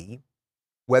basically,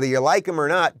 whether you like him or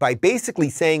not, by basically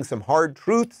saying some hard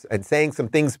truths and saying some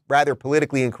things rather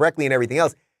politically incorrectly and everything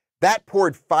else, that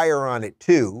poured fire on it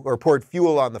too, or poured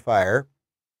fuel on the fire.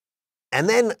 And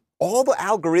then all the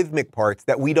algorithmic parts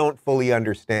that we don't fully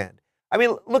understand. I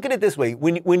mean, look at it this way.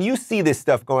 When you see this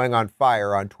stuff going on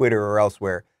fire on Twitter or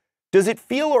elsewhere, Does it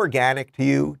feel organic to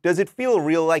you? Does it feel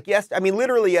real? Like, yes, I mean,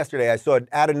 literally yesterday I saw it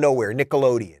out of nowhere,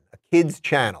 Nickelodeon, a kid's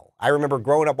channel. I remember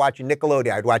growing up watching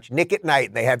Nickelodeon. I'd watch Nick at Night,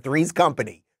 and they had Three's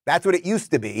Company. That's what it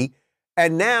used to be.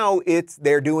 And now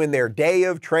they're doing their day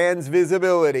of trans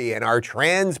visibility and our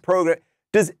trans program.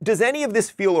 Does any of this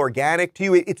feel organic to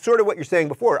you? It's sort of what you're saying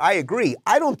before. I agree.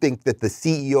 I don't think that the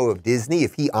CEO of Disney,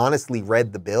 if he honestly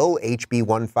read the bill, HB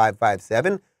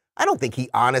 1557, I don't think he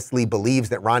honestly believes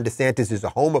that Ron DeSantis is a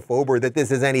homophobe or that this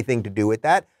has anything to do with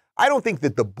that. I don't think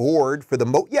that the board,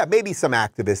 yeah, maybe some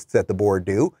activists at the board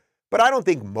do, but I don't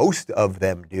think most of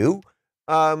them do.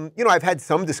 You know, I've had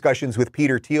some discussions with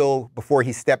Peter Thiel before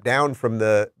he stepped down from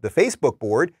the Facebook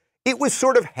board. It was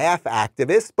sort of half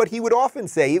activist, but he would often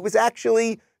say it was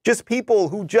actually just people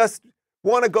who just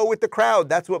want to go with the crowd.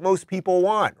 That's what most people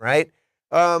want, right?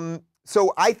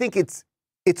 So I think it's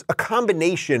a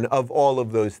combination of all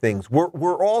of those things.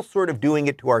 We're all sort of doing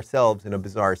it to ourselves in a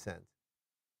bizarre sense.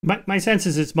 My sense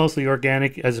is it's mostly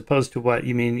organic as opposed to what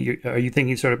you mean. Are you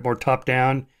thinking sort of more top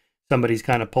down? Somebody's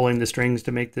kind of pulling the strings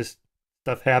to make this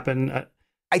stuff happen.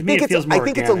 I think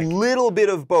it's a little bit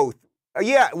of both.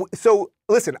 Yeah. So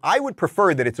listen, I would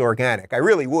prefer that it's organic. I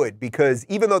really would, because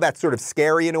even though that's sort of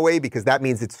scary in a way, because that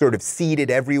means it's sort of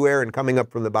seeded everywhere and coming up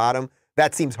from the bottom,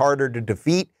 that seems harder to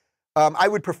defeat. I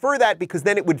would prefer that because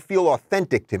then it would feel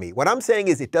authentic to me. What I'm saying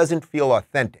is it doesn't feel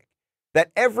authentic. That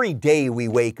every day we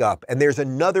wake up and there's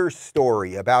another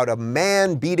story about a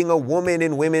man beating a woman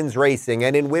in women's racing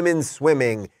and in women's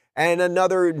swimming, and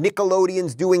another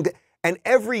Nickelodeon's doing that. And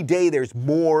every day there's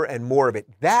more and more of it.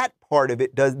 That part of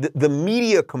it does, the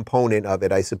media component of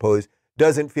it, I suppose,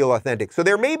 doesn't feel authentic. So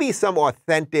there may be some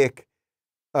authentic,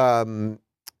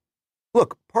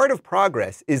 look, part of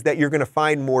progress is that you're going to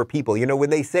find more people. You know,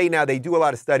 when they say now, they do a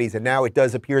lot of studies, and now it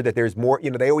does appear that there's more, you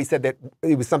know, they always said that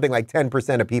it was something like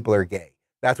 10% of people are gay.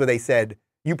 That's what they said.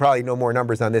 You probably know more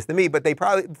numbers on this than me, but they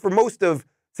probably, for most of,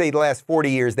 say, the last 40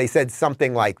 years, they said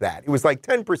something like that. It was like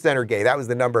 10% are gay. That was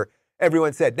the number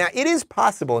everyone said. Now, it is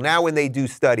possible now when they do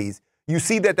studies, you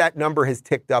see that that number has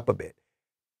ticked up a bit.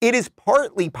 It is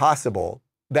partly possible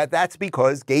that that's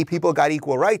because gay people got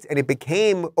equal rights and it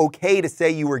became okay to say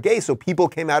you were gay, so people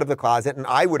came out of the closet, and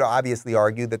I would obviously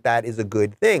argue that that is a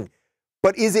good thing.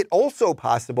 But is it also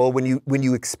possible when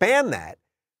you expand that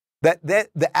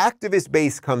the activist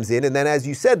base comes in, and then, as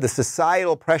you said, the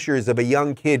societal pressures of a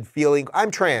young kid feeling, I'm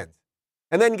trans.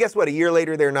 And then guess what? A year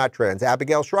later, they're not trans.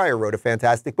 Abigail Shrier wrote a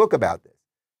fantastic book about this.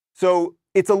 So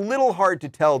it's a little hard to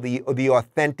tell the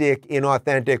authentic,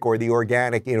 inauthentic, or the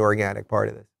organic, inorganic part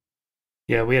of this.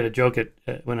 Yeah, we had a joke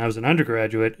when I was an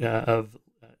undergraduate it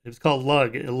was called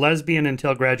LUG, lesbian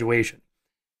until graduation.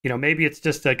 You know, maybe it's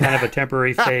just a kind of a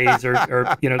temporary phase,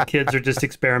 or you know, kids are just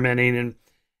experimenting. And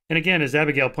again, as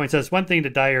Abigail points out, it's one thing to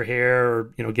dye your hair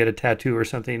or, you know, get a tattoo or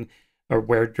something, or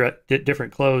wear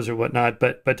different clothes or whatnot,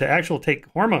 but to actually take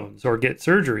hormones or get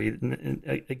surgery.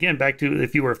 And again, back to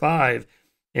if you were 5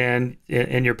 and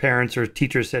your parents or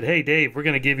teachers said, "Hey, Dave, we're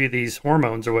going to give you these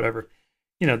hormones or whatever,"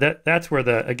 you know, that's where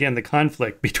the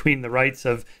conflict between the rights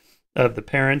of the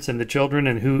parents and the children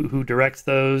and who directs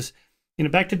those. You know,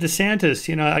 back to DeSantis,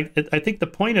 you know, I think the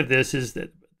point of this is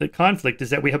that the conflict is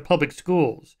that we have public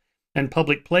schools and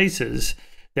public places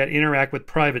that interact with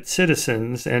private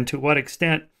citizens, and to what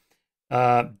extent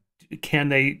can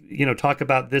they, you know, talk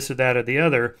about this or that or the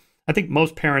other. I think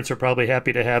most parents are probably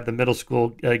happy to have the middle school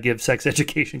give sex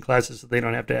education classes so they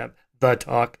don't have to have the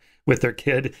talk with their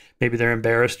kid. Maybe they're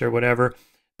embarrassed or whatever.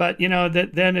 But, you know,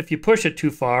 then if you push it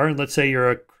too far, and let's say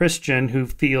you're a Christian who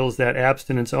feels that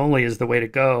abstinence only is the way to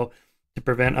go to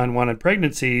prevent unwanted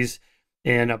pregnancies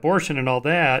and abortion and all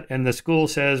that, and the school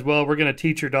says, well, we're going to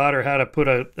teach your daughter how to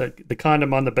put the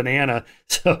condom on the banana,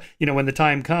 so, you know, when the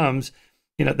time comes,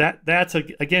 you know, that's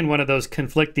again one of those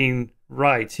conflicting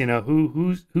rights. You know,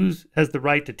 who has the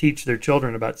right to teach their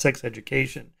children about sex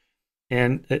education?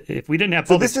 And if we didn't have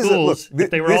public schools,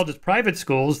 if they were all just private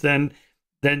schools, then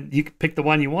you could pick the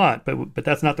one you want. But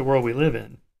that's not the world we live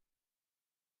in.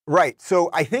 Right. So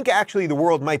I think actually the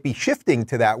world might be shifting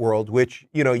to that world, which,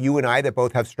 you know, you and I that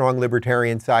both have strong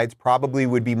libertarian sides probably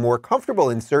would be more comfortable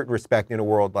in certain respect in a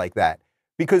world like that.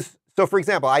 Because, so for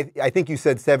example, I think you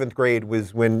said 7th grade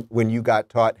was when you got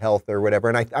taught health or whatever.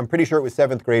 And I'm pretty sure it was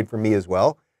 7th grade for me as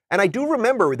well. And I do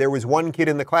remember there was one kid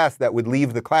in the class that would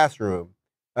leave the classroom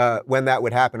when that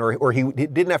would happen, or he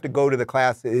didn't have to go to the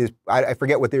class. I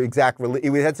forget what the exact,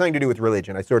 it had something to do with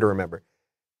religion. I sort of remember.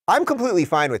 I'm completely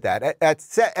fine with that. At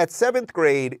 7th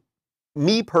grade,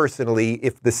 me personally,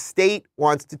 if the state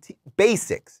wants to teach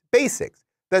basics,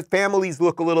 that families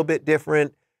look a little bit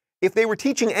different, if they were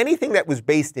teaching anything that was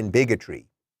based in bigotry,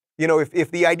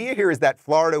 if the idea here is that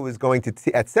Florida was going to,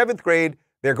 at 7th grade,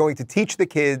 they're going to teach the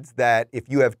kids that if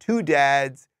you have two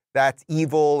dads, that's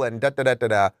evil and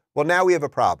da-da-da-da-da. Well, now we have a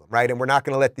problem, right? And we're not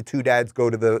going to let the two dads go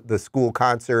to the school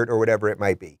concert or whatever it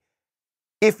might be.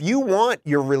 If you want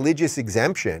your religious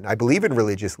exemption, I believe in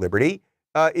religious liberty,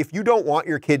 if you don't want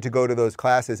your kid to go to those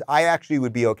classes, I actually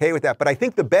would be okay with that. But I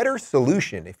think the better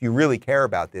solution, if you really care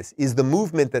about this, is the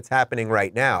movement that's happening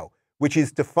right now, which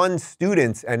is to fund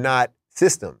students and not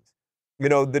systems.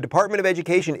 The Department of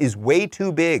Education is way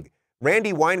too big.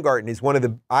 Randy Weingarten is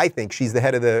I think she's the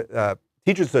head of the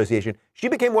Teachers Association. She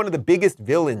became one of the biggest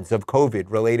villains of COVID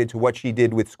related to what she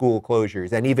did with school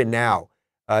closures, and even now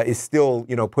is still,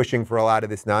 pushing for a lot of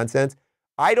this nonsense.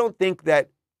 I don't think that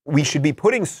we should be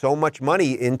putting so much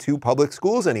money into public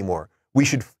schools anymore. We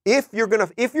should, if you're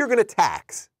gonna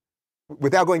tax,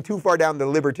 without going too far down the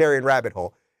libertarian rabbit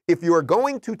hole, if you are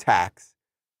going to tax,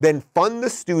 then fund the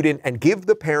student and give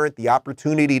the parent the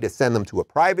opportunity to send them to a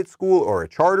private school or a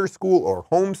charter school or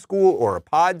homeschool or a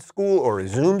pod school or a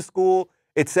Zoom school,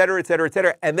 et cetera, et cetera, et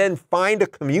cetera, and then find a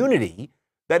community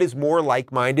that is more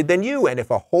like-minded than you. And if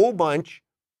a whole bunch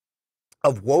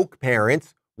of woke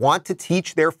parents want to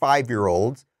teach their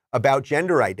 5-year-olds about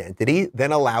gender identity,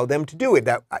 then allow them to do it.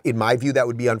 That, in my view, that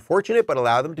would be unfortunate, but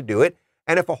allow them to do it.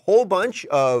 And if a whole bunch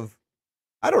of,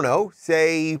 I don't know,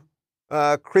 say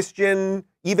Christian,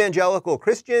 evangelical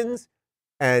Christians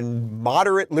and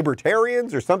moderate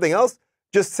libertarians or something else,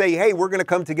 just say, hey, we're going to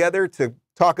come together to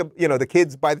talk, the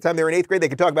kids, by the time they're in 8th grade, they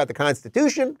can talk about the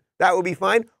Constitution. That would be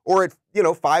fine. Or at,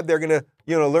 5, they're going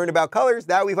to, learn about colors.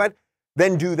 That would be fine.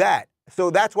 Then do that. So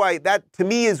that's why that, to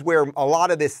me, is where a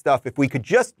lot of this stuff, if we could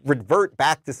just revert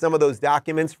back to some of those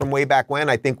documents from way back when,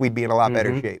 I think we'd be in a lot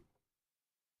better shape.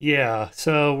 Yeah,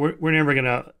 so we're never going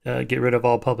to get rid of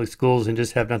all public schools and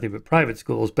just have nothing but private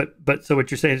schools. But so what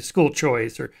you're saying is school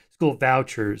choice or school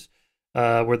vouchers,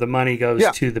 where the money goes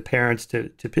to the parents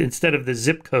to instead of the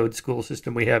zip code school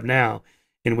system we have now,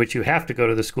 in which you have to go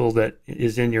to the school that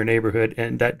is in your neighborhood,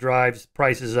 and that drives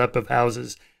prices up of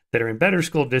houses that are in better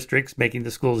school districts, making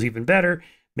the schools even better,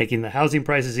 making the housing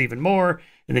prices even more,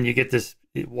 and then you get this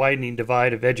widening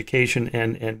divide of education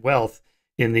and wealth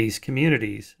in these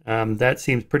communities. That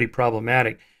seems pretty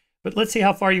problematic. But let's see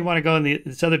how far you want to go in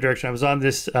this other direction. I was on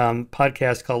this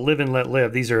podcast called Live and Let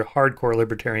Live. These are hardcore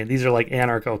libertarian. These are like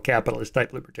anarcho-capitalist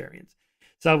type libertarians.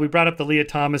 So we brought up the Leah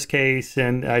Thomas case,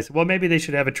 and I said, well, maybe they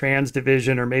should have a trans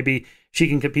division, or maybe she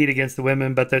can compete against the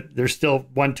women, but that there's still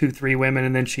 1, 2, 3 women,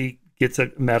 and then she gets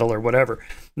a medal or whatever.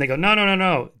 And they go,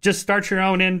 no. Just start your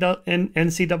own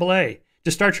NCAA.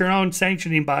 Just start your own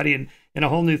sanctioning body and a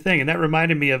whole new thing. And that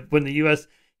reminded me of when the United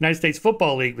States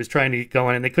Football League was trying to get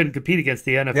going, and they couldn't compete against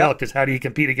the NFL because how do you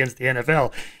compete against the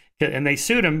NFL? And they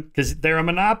sued them because they're a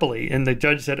monopoly. And the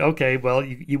judge said, okay, well,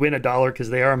 you win $1 because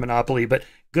they are a monopoly, but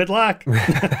good luck. Right.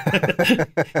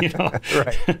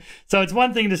 So it's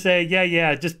one thing to say,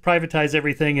 yeah, just privatize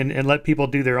everything and let people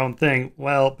do their own thing.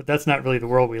 Well, but that's not really the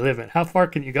world we live in. How far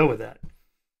can you go with that?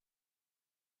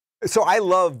 So I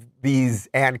love these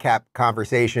ANCAP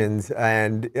conversations,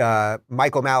 and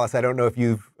Michael Malice, I don't know if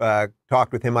you've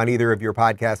talked with him on either of your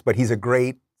podcasts, but he's a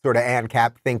great sort of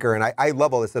ANCAP thinker, and I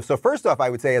love all this stuff. So first off,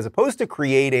 I would say, as opposed to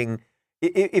creating,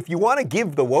 if you want to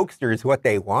give the wokesters what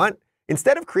they want,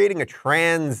 instead of creating a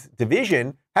trans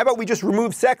division, how about we just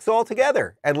remove sex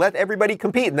altogether and let everybody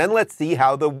compete, and then let's see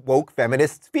how the woke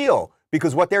feminists feel.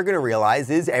 Because what they're going to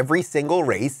realize is every single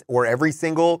race or every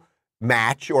single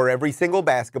match or every single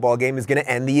basketball game is going to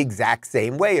end the exact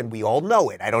same way, and we all know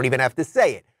it. I don't even have to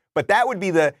say it. But that would be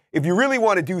if you really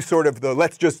want to do sort of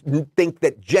let's just think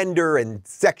that gender and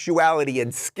sexuality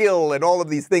and skill and all of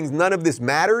these things, none of this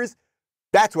matters,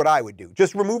 that's what I would do.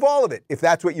 Just remove all of it if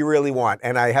that's what you really want.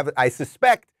 And I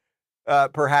suspect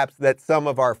perhaps that some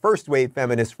of our first wave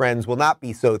feminist friends will not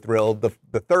be so thrilled.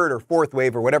 The third or fourth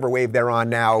wave or whatever wave they're on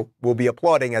now will be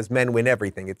applauding as men win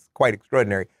everything. It's quite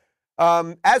extraordinary.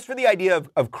 As for the idea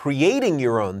of creating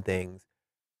your own things,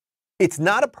 it's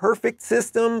not a perfect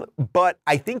system, but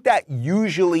I think that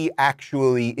usually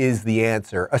actually is the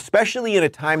answer, especially in a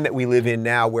time that we live in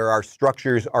now where our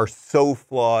structures are so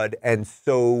flawed and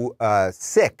so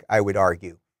sick, I would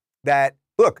argue, that,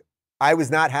 look, I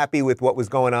was not happy with what was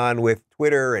going on with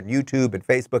Twitter and YouTube and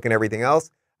Facebook and everything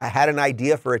else. I had an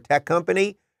idea for a tech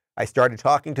company. I started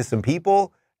talking to some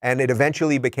people, and it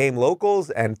eventually became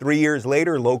Locals, and 3 years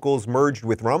later, Locals merged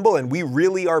with Rumble, and we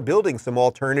really are building some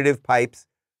alternative pipes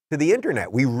to the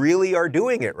internet. We really are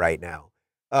doing it right now.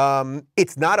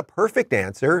 It's not a perfect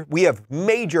answer. We have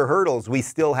major hurdles we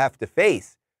still have to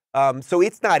face. So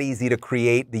it's not easy to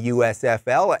create the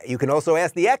USFL. You can also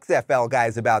ask the XFL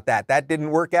guys about that. That didn't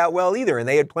work out well either, and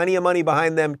they had plenty of money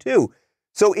behind them too.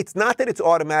 So it's not that it's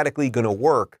automatically going to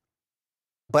work,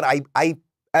 but I,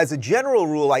 as a general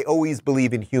rule, I always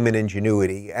believe in human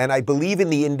ingenuity, and I believe in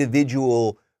the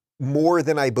individual more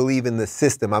than I believe in the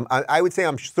system. I would say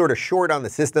I'm sort of short on the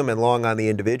system and long on the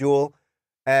individual.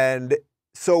 And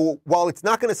so while it's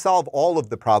not going to solve all of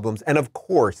the problems, and of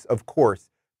course,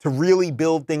 to really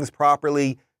build things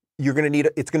properly, you're going to need,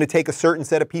 it's going to take a certain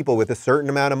set of people with a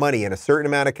certain amount of money and a certain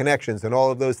amount of connections and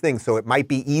all of those things. So it might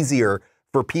be easier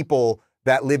for people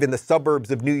that live in the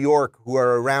suburbs of New York who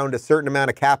are around a certain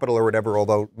amount of capital or whatever,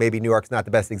 although maybe New York's not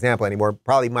the best example anymore.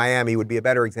 Probably Miami would be a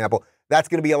better example. That's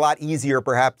going to be a lot easier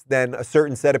perhaps than a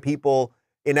certain set of people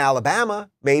in Alabama,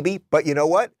 maybe. But you know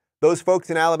what? Those folks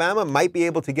in Alabama might be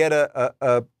able to get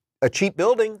a cheap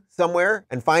building somewhere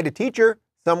and find a teacher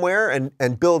somewhere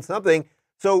and build something.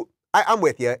 So I'm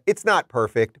with you. It's not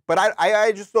perfect, but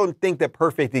I just don't think that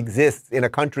perfect exists in a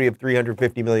country of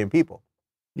 350 million people.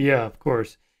 Yeah, of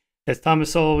course. As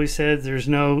Thomas Sowell always said, there's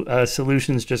no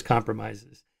solutions, just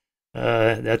compromises.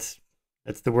 That's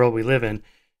the world we live in.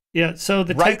 Yeah, so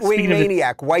the right-wing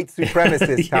maniac, white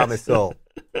supremacist, Thomas Sowell.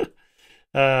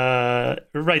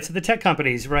 Right, so the tech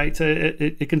companies, right? So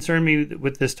it concerned me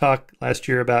with this talk last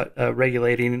year about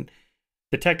regulating.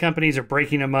 The tech companies are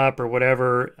breaking them up or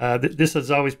whatever. This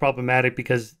is always problematic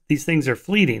because these things are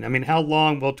fleeting. I mean, how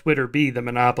long will Twitter be the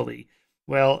monopoly?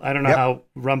 Well, I don't know how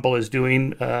Rumble is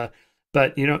doing,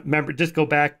 but you know, remember, just go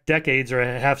back decades or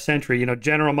a half century. You know,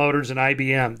 General Motors and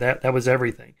IBM. That was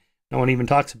everything. No one even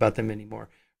talks about them anymore.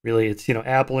 Really, it's, you know,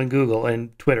 Apple and Google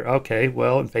and Twitter. Okay,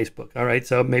 well, and Facebook. All right,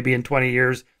 so maybe in 20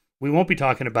 years we won't be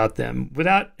talking about them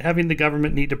without having the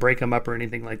government need to break them up or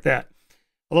anything like that.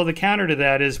 Although the counter to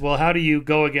that is, well, how do you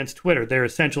go against Twitter? They're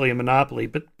essentially a monopoly,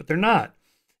 but they're not.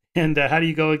 And how do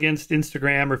you go against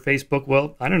Instagram or Facebook?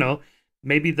 Well, I don't know.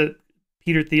 Maybe the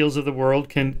Peter Thiels of the world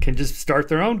can just start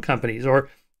their own companies. Or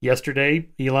yesterday,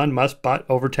 Elon Musk bought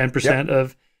over 10%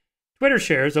 of Twitter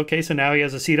shares. Okay, so now he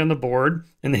has a seat on the board,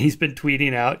 and then he's been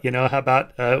tweeting out, you know, how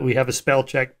about we have a spell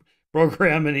check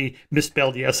program, and he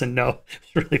misspelled yes and no.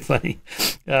 It's really funny.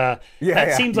 That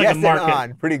seems like yes a market. And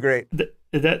on. Pretty great.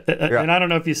 And I don't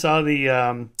know if you saw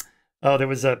the there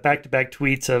was a back-to-back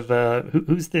tweets of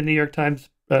who's the New York Times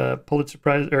Pulitzer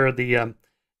Prize or the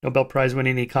Nobel Prize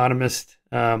winning economist.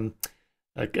 Thomas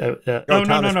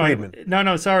Friedman.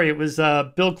 No, sorry, it was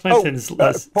Bill Clinton's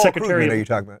Paul secretary. Krugman, are you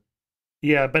talking about?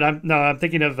 Yeah, but I'm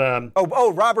thinking of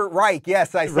Robert Reich.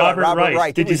 Yes, I saw Robert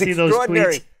Reich. Did you see those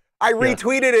tweets? I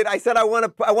retweeted it. I said I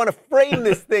want to frame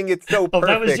this thing. It's so perfect.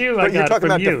 That was you. But you're talking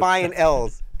about defiant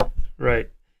L's. Right.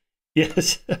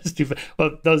 Yes.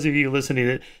 Well, those of you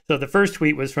listening, so the first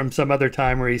tweet was from some other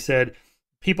time where he said,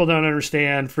 people don't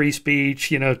understand free speech.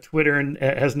 You know, Twitter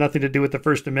has nothing to do with the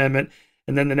First Amendment.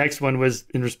 And then the next one was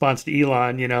in response to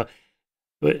Elon, you know,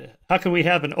 how can we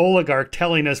have an oligarch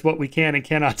telling us what we can and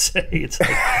cannot say? It's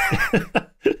like,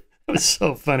 it was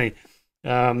so funny.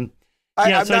 I'm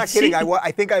not kidding.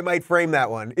 I think I might frame that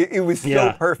one. It was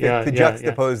so perfect to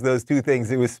juxtapose those two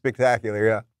things. It was spectacular.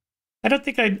 Yeah. I don't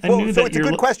think I knew that. So it's a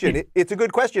good question. It's a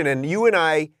good question. And you and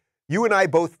I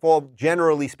both fall,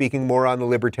 generally speaking, more on the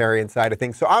libertarian side of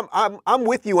things. So I'm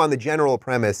with you on the general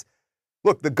premise.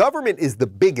 Look, the government is the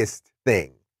biggest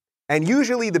thing. And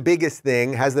usually the biggest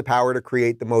thing has the power to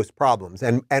create the most problems.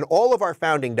 And all of our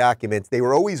founding documents, they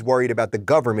were always worried about the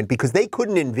government because they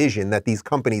couldn't envision that these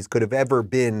companies could have ever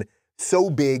been so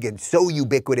big and so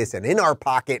ubiquitous and in our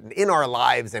pocket and in our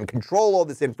lives and control all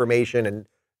this information and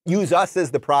use us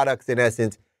as the products in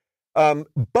essence.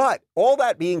 But all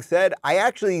that being said, I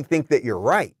actually think that you're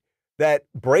right, that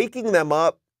breaking them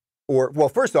up well,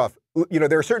 first off, you know,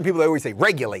 there are certain people that always say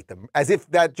regulate them as if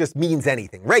that just means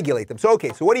anything. Regulate them. So,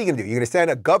 okay, so what are you going to do? You're going to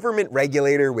send a government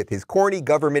regulator with his corny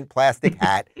government plastic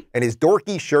hat and his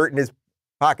dorky shirt and his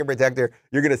pocket protector.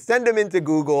 You're going to send him into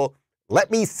Google.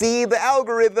 Let me see the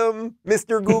algorithm,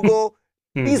 Mr. Google.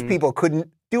 These people couldn't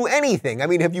do anything. I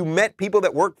mean, have you met people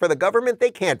that work for the government?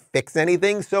 They can't fix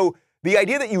anything. So the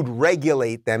idea that you'd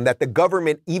regulate them, that the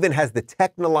government even has the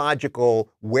technological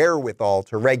wherewithal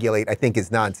to regulate, I think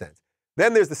is nonsense.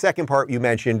 Then there's the second part you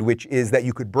mentioned, which is that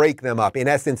you could break them up. In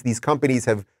essence, these companies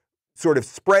have sort of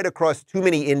spread across too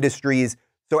many industries.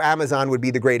 So Amazon would be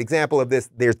the great example of this.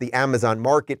 There's the Amazon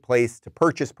marketplace to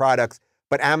purchase products,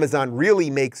 but Amazon really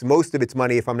makes most of its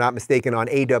money, if I'm not mistaken, on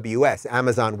AWS,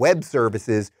 Amazon Web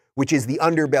Services, which is the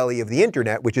underbelly of the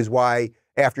internet, which is why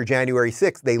after January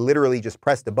 6th, they literally just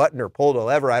pressed a button or pulled a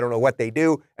lever, I don't know what they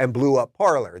do, and blew up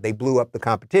Parler. They blew up the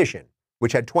competition,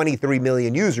 which had 23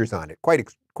 million users on it.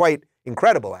 Quite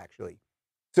incredible, actually.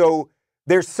 So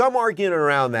there's some argument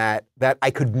around that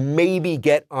I could maybe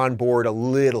get on board a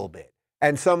little bit.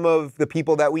 And some of the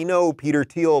people that we know, Peter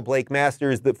Thiel, Blake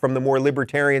Masters, from the more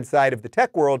libertarian side of the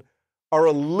tech world, are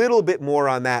a little bit more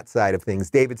on that side of things.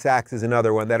 David Sachs is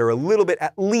another one that are a little bit,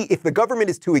 at least, if the government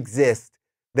is to exist,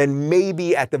 then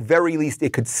maybe at the very least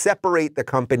it could separate the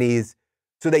companies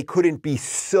so they couldn't be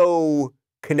so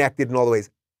connected in all the ways.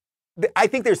 I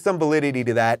think there's some validity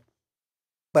to that,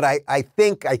 but I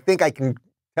think I can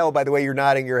tell by the way you're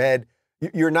nodding your head,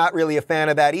 you're not really a fan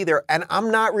of that either, and I'm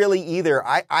not really either.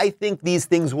 I think these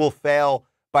things will fail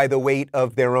by the weight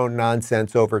of their own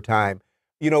nonsense over time.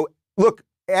 You know, look,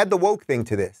 add the woke thing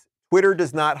to this. Twitter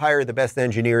does not hire the best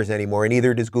engineers anymore, and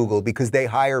neither does Google, because they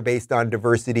hire based on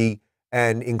diversity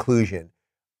and inclusion.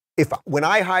 When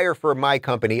I hire for my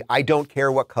company, I don't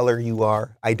care what color you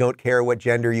are. I don't care what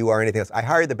gender you are, or anything else. I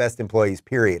hire the best employees,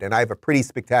 period. And I have a pretty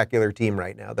spectacular team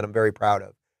right now that I'm very proud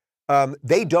of.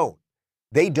 They don't.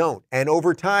 They don't. And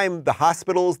over time, the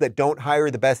hospitals that don't hire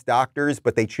the best doctors,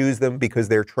 but they choose them because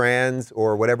they're trans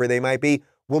or whatever they might be,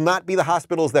 will not be the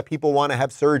hospitals that people want to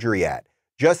have surgery at.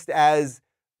 Just as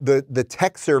the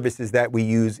tech services that we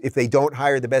use, if they don't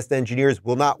hire the best engineers,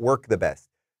 will not work the best.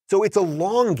 So it's a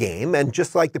long game, and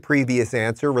just like the previous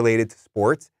answer related to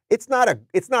sports, it's not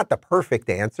the perfect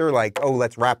answer, like, oh,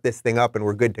 let's wrap this thing up and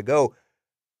we're good to go.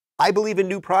 I believe in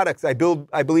new products. I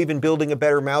believe in building a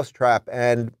better mousetrap,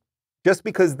 and just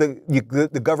because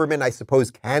the government, I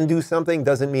suppose, can do something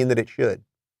doesn't mean that it should.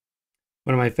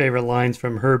 One of my favorite lines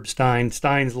from Herb Stein,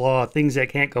 Stein's law, things that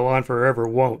can't go on forever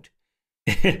won't.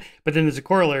 But then there's a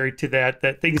corollary to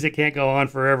that things that can't go on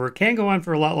forever can go on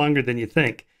for a lot longer than you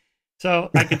think.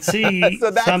 So I could see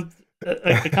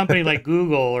a company like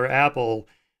Google or Apple,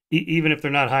 even if they're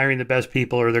not hiring the best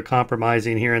people or they're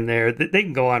compromising here and there, they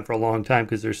can go on for a long time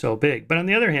because they're so big. But on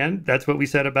the other hand, that's what we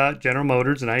said about General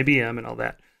Motors and IBM and all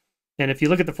that. And if you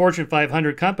look at the Fortune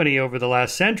 500 company over the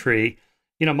last century,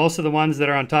 you know, most of the ones that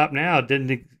are on top now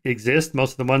didn't exist.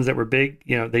 Most of the ones that were big,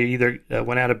 you know, they either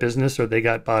went out of business or they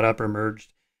got bought up or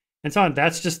merged. And so on.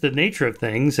 That's just the nature of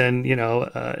things. And, you know,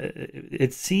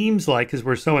 it seems like, because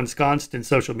we're so ensconced in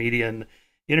social media and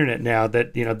internet now,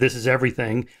 that, you know, this is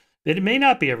everything. But it may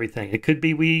not be everything. It could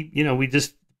be we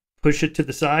just push it to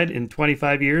the side in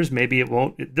 25 years. Maybe it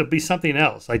won't. There'll be something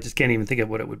else. I just can't even think of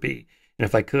what it would be. And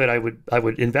if I could, I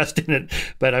would invest in it.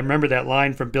 But I remember that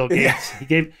line from Bill Gates.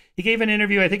 Yeah. He gave an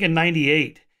interview, I think in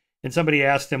 '98, and somebody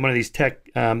asked him, one of these tech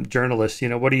journalists, you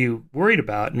know, what are you worried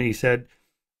about? And he said,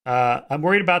 I'm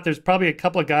worried about there's probably a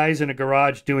couple of guys in a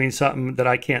garage doing something that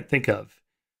I can't think of.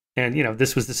 And, you know,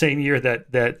 this was the same year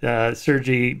that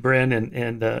Sergey Brin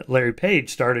and Larry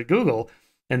Page started Google.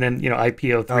 And then, you know,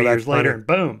 IPO 3 years later, and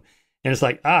boom. And it's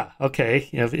like, okay,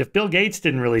 you know, if Bill Gates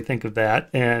didn't really think of that,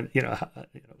 and, you know,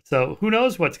 so who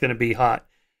knows what's going to be hot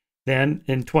then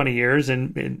in 20 years.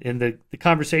 And the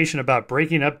conversation about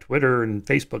breaking up Twitter and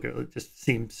Facebook, it just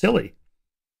seems silly.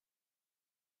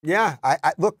 Yeah,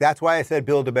 look, that's why I said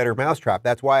build a better mousetrap.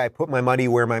 That's why I put my money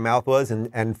where my mouth was.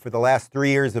 And for the last 3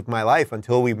 years of my life,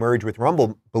 until we merged with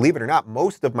Rumble, believe it or not,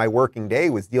 most of my working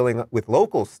day was dealing with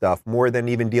local stuff more than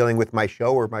even dealing with my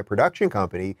show or my production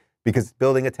company, because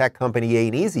building a tech company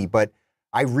ain't easy. But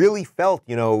I really felt,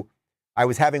 you know, I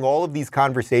was having all of these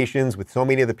conversations with so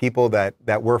many of the people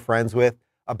that we're friends with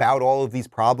about all of these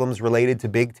problems related to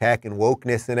big tech and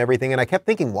wokeness and everything. And I kept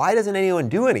thinking, why doesn't anyone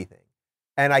do anything?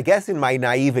 And I guess in my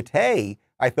naivete,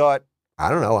 I thought, I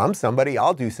don't know, I'm somebody,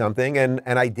 I'll do something. And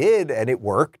I did, and it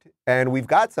worked, and we've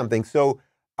got something. So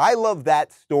I love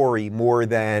that story more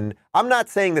than, I'm not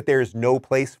saying that there's no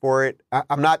place for it.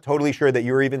 I'm not totally sure that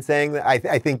you're even saying that.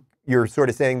 I think you're sort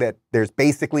of saying that there's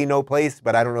basically no place,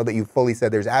 but I don't know that you fully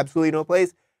said there's absolutely no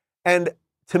place. And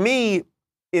to me,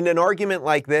 in an argument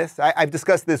like this, I've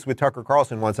discussed this with Tucker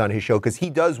Carlson once on his show, because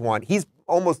he's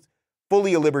almost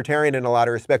fully a libertarian in a lot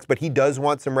of respects, but he does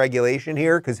want some regulation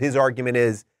here, because his argument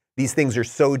is these things are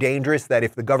so dangerous that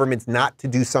if the government's not to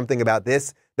do something about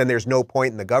this, then there's no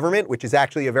point in the government, which is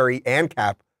actually a very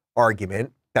ANCAP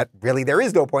argument, that really there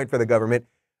is no point for the government.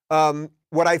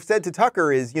 What I've said to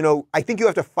Tucker is, you know, I think you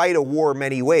have to fight a war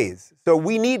many ways. So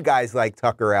we need guys like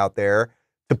Tucker out there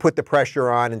to put the pressure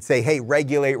on and say, hey,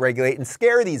 regulate, and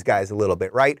scare these guys a little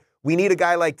bit, right? We need a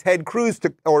guy like Ted Cruz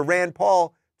or Rand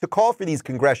Paul to call for these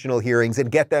congressional hearings and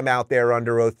get them out there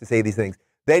under oath to say these things.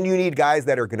 Then you need guys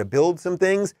that are going to build some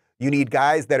things. You need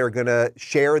guys that are going to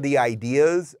share the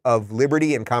ideas of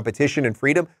liberty and competition and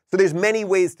freedom. So there's many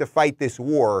ways to fight this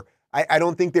war. I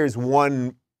don't think there's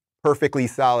one perfectly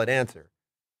solid answer.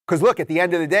 Because look, at the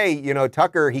end of the day, you know,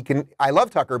 Tucker, I love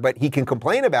Tucker, but he can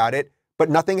complain about it, but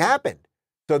nothing happened.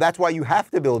 So that's why you have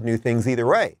to build new things either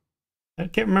way. I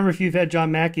can't remember if you've had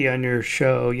John Mackey on your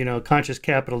show, Conscious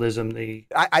Capitalism,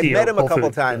 I've CEO met him of a couple Whole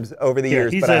Foods. times over the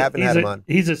years, but I haven't had him on.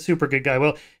 He's a super good guy.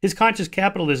 Well, his conscious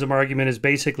capitalism argument is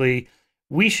basically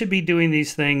we should be doing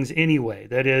these things anyway.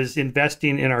 That is,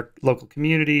 investing in our local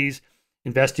communities,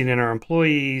 investing in our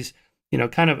employees,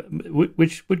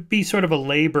 which would be sort of a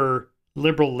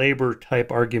liberal labor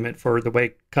type argument for the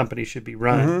way companies should be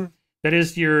run. Mm-hmm. That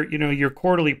is, your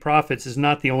quarterly profits is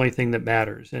not the only thing that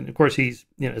matters. And of course, he's,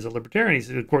 as a libertarian, he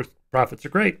said, of course, profits are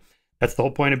great. That's the whole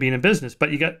point of being in business.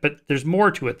 But there's more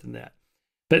to it than that.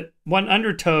 But one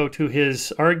undertow to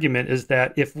his argument is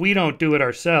that if we don't do it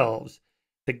ourselves,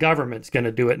 the government's going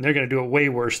to do it, and they're going to do it way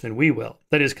worse than we will.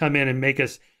 That is, come in and make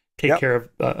us take care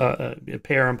of,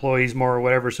 pay our employees more or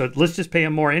whatever. So let's just pay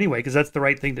them more anyway, because that's the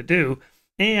right thing to do.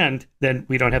 And then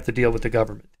we don't have to deal with the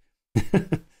government.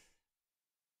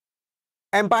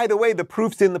 And by the way, the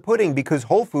proof's in the pudding, because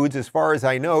Whole Foods, as far as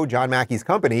I know, John Mackey's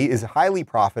company, is highly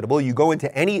profitable. You go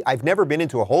into I've never been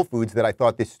into a Whole Foods that I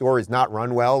thought this store is not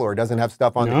run well or doesn't have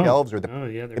stuff on the shelves or the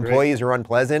employees are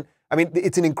unpleasant. I mean,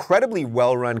 it's an incredibly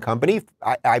well-run company.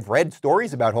 I've read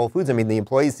stories about Whole Foods. I mean, the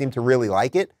employees seem to really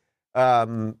like it.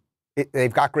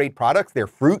 They've got great products. Their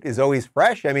fruit is always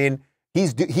fresh. I mean,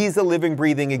 he's a living,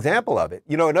 breathing example of it.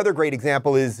 Another great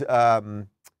example is...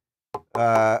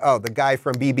 the guy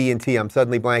from BB&T, I'm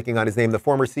suddenly blanking on his name, the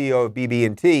former CEO of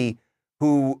BB&T,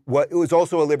 who was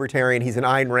also a libertarian. He's an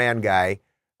Ayn Rand guy.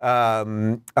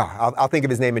 I'll think of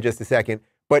his name in just a second.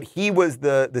 But he was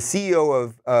the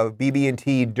CEO of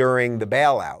BB&T during the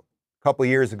bailout a couple of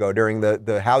years ago, during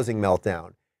the housing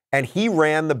meltdown. And he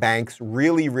ran the banks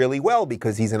really, really well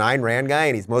because he's an Ayn Rand guy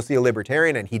and he's mostly a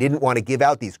libertarian, and he didn't want to give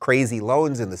out these crazy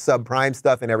loans and the subprime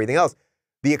stuff and everything else.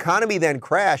 The economy then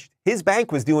crashed. His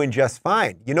bank was doing just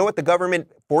fine. You know what the government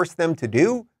forced them to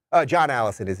do? John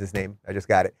Allison is his name. I just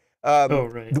got it.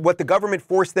 Right. What the government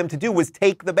forced them to do was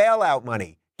take the bailout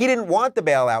money. He didn't want the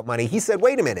bailout money. He said,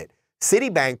 wait a minute.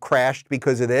 Citibank crashed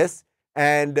because of this,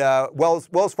 and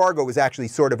Wells Fargo was actually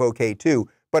sort of okay too.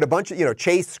 But a bunch of,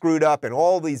 Chase screwed up and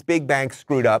all these big banks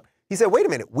screwed up. He said, wait a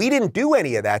minute. We didn't do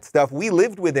any of that stuff. We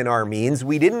lived within our means.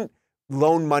 We didn't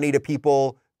loan money to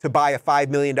people to buy a $5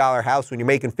 million house when you're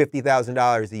making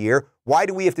 $50,000 a year. Why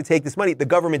do we have to take this money? The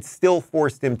government still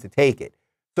forced him to take it.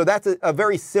 So that's a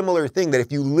very similar thing, that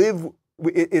if you live,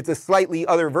 it's a slightly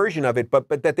other version of it, but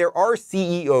that there are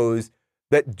CEOs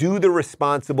that do the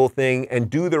responsible thing and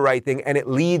do the right thing, and it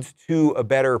leads to a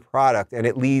better product, and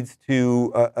it leads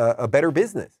to a better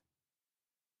business.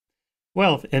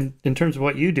 Well, and in terms of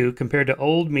what you do, compared to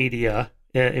old media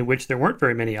in which there weren't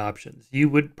very many options, you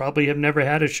would probably have never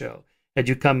had a show had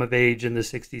you come of age in the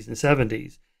 60s and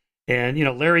 70s. And,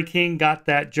 Larry King got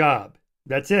that job.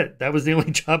 That's it. That was the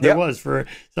only job there was for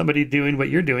somebody doing what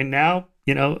you're doing. Now,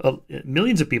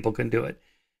 millions of people can do it.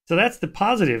 So that's the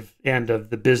positive end of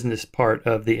the business part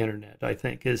of the internet, I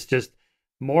think, is just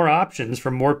more options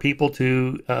for more people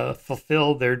to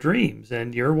fulfill their dreams.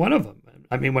 And you're one of them.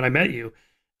 I mean, when I met you,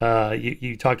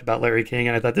 you talked about Larry King,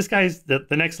 and I thought, this guy's the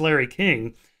next Larry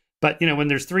King. But, when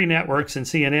there's 3 networks and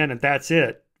CNN and that's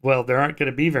it, well, there aren't going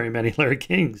to be very many Larry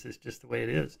Kings. It's just the way it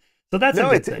is. So that's a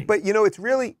good thing. But, it's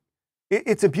really,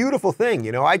 it's a beautiful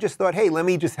thing. I just thought, hey, let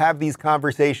me just have these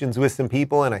conversations with some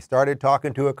people. And I started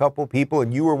talking to a couple people,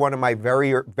 and you were one of my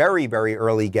very, very, very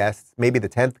early guests, maybe the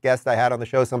 10th guest I had on the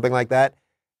show, something like that.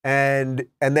 And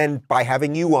then by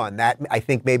having you on, that I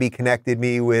think maybe connected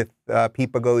me with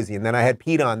Pete Boghossian. Then I had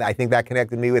Pete on. I think that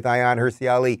connected me with Ayaan Hirsi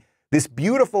Ali. This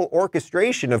beautiful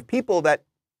orchestration of people that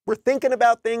we're thinking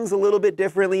about things a little bit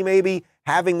differently, maybe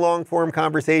having long-form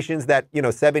conversations that,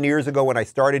 7 years ago when I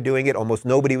started doing it, almost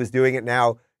nobody was doing it.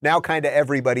 Now kind of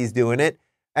everybody's doing it.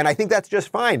 And I think that's just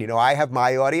fine. I have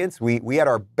my audience. We had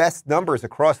our best numbers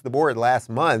across the board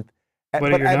last month.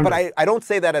 But I don't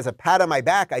say that as a pat on my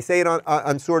back. I say it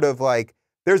on sort of like,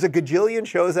 there's a gajillion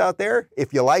shows out there.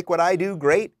 If you like what I do,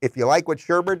 great. If you like what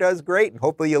Shermer does, great. And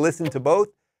hopefully you listen to both.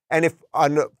 And if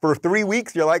for 3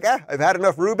 weeks you're like, I've had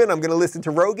enough Rubin, I'm going to listen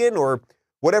to Rogan or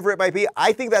whatever it might be,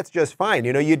 I think that's just fine.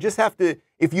 You just have to,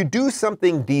 if you do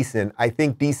something decent, I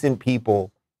think decent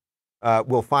people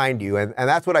will find you. And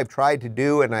that's what I've tried to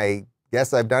do. And I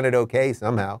guess I've done it okay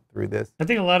somehow through this. I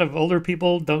think a lot of older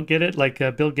people don't get it, like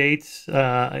Bill Gates.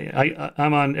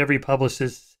 I'm on every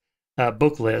publicist's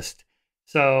book list.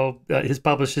 So his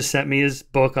publicist sent me his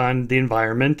book on the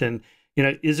environment, and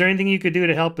is there anything you could do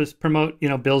to help us promote,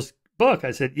 Bill's book?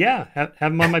 I said, yeah, have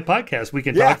him on my podcast. We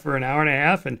can talk for an hour and a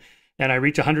half, and I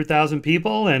reach 100,000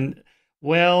 people. And,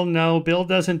 well, no, Bill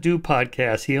doesn't do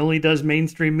podcasts. He only does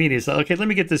mainstream media. So, okay, let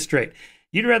me get this straight.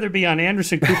 You'd rather be on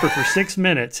Anderson Cooper for 6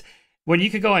 minutes when you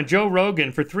could go on Joe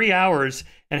Rogan for 3 hours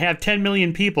and have 10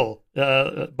 million people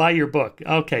buy your book.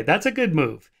 Okay, that's a good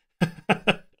move.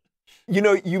 You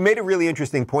know, you made a really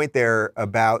interesting point there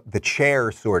about the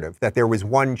chair, sort of, that there was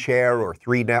one chair or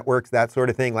 3 networks, that sort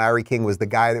of thing. Larry King was the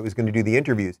guy that was going to do the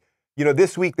interviews. You know,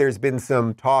 this week there's been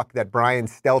some talk that Brian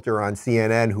Stelter on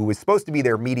CNN, who was supposed to be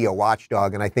their media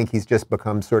watchdog, and I think he's just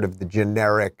become sort of the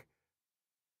generic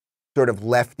sort of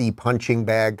lefty punching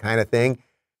bag kind of thing.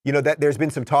 You know, that there's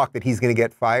been some talk that he's going to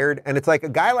get fired. And it's like a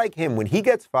guy like him, when he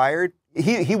gets fired,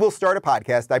 he will start a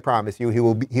podcast, I promise you. He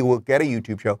will get a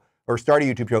YouTube show or start a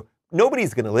YouTube show.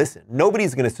 Nobody's going to listen.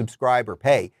 Nobody's going to subscribe or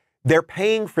pay. They're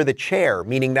paying for the chair,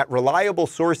 meaning that reliable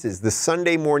sources. The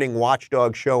Sunday morning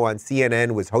watchdog show on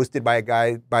CNN was hosted by a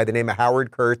guy by the name of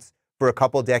Howard Kurtz for a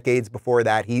couple decades before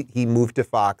that. He moved to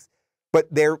Fox. But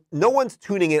no one's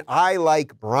tuning in. I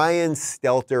like Brian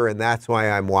Stelter, and that's why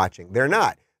I'm watching. They're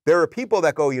not. There are people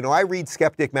that go, you know, I read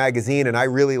Skeptic magazine, and I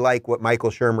really like what Michael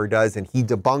Shermer does, and he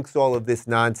debunks all of this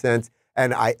nonsense,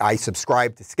 and I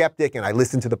subscribe to Skeptic, and I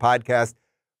listen to the podcast.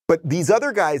 But these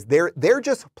other guys, they're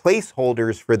just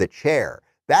placeholders for the chair.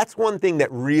 That's one thing that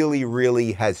really,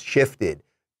 really has shifted.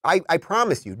 I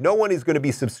promise you, no one is going to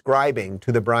be subscribing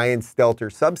to the Brian Stelter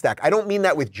Substack. I don't mean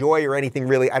that with joy or anything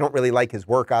really. I don't really like his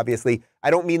work, obviously.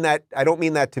 I don't mean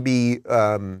that to be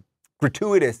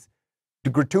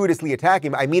gratuitously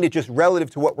attacking him. I mean it just relative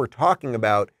to what we're talking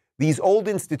about. These old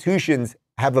institutions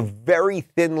have a very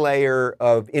thin layer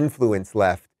of influence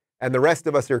left, and the rest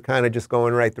of us are kind of just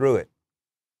going right through it.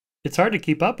 It's hard to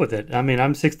keep up with it. I mean,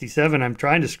 I'm 67. I'm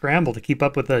trying to scramble to keep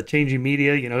up with the changing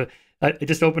media. You know, I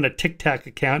just opened a TikTok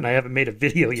account and I haven't made a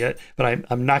video yet, but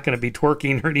I'm not going to be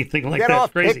twerking or anything like that. Get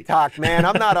off crazy. TikTok, man.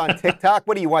 I'm not on TikTok.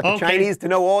 What do you want, the Chinese to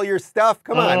know all your stuff?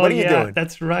 Come on, what are you doing?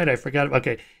 That's right. I forgot.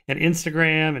 Okay. And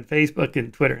Instagram and Facebook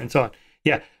and Twitter and so on.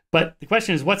 Yeah. But the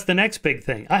question is, what's the next big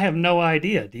thing? I have no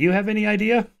idea. Do you have any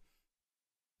idea?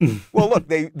 Well, look,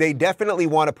 they definitely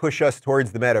want to push us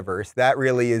towards the metaverse. That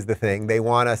really is the thing. They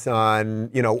want us on,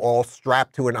 you know, all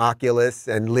strapped to an Oculus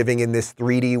and living in this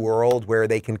 3D world where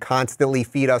they can constantly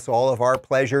feed us all of our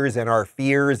pleasures and our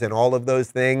fears and all of those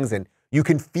things. And you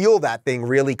can feel that thing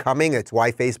really coming. It's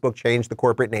why Facebook changed the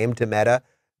corporate name to Meta.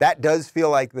 That does feel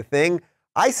like the thing.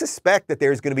 I suspect that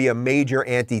there's going to be a major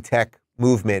anti-tech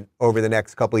movement over the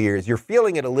next couple of years. You're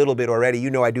feeling it a little bit already.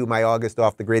 You know, I do my August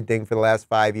off the grid thing for the last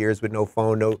 5 years with no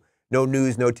phone, no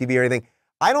news, no TV or anything.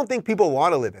 I don't think people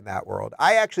want to live in that world.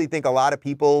 I actually think a lot of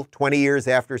people 20 years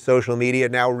after social media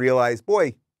now realize,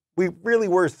 boy, we really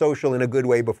were social in a good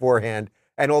way beforehand.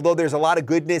 And although there's a lot of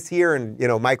goodness here, and, you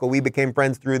know, Michael, we became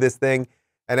friends through this thing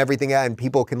and everything, and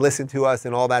people can listen to us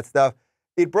and all that stuff.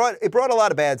 It brought a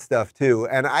lot of bad stuff too.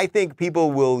 And I think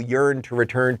people will yearn to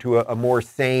return to a more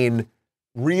sane,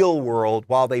 real world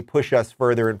while they push us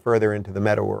further and further into the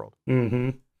meta world. Mm-hmm.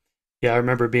 Yeah, I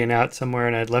remember being out somewhere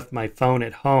and I'd left my phone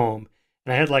at home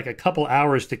and I had like a couple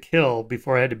hours to kill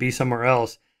before I had to be somewhere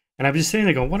else. And I was just sitting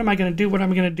there going, what am I going to do? What am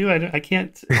I going to do? I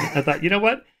can't. I thought, you know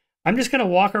what? I'm just going to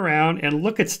walk around and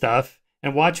look at stuff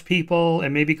and watch people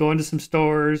and maybe go into some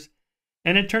stores.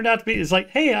 And it turned out to be, it's like,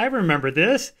 hey, I remember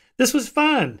this. This was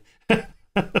fun.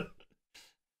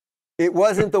 It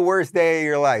wasn't the worst day of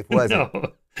your life, was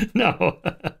it? No.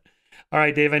 All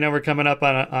right, Dave, I know we're coming up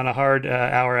on a hard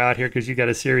hour out here because you got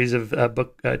a series of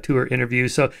book tour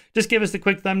interviews. So just give us the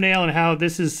quick thumbnail and how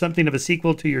this is something of a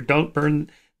sequel to your Don't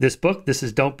Burn This book. This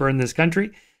is Don't Burn This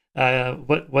Country. How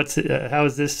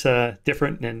is this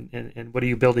different and what are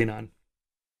you building on?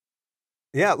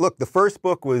 Yeah, look, the first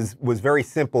book was very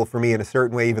simple for me in a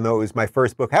certain way, even though it was my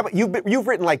first book. How about you've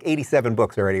written like 87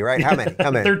 books already, right? How many?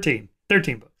 13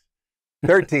 books.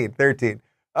 13.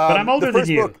 But I'm older than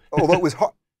you. Book, although it was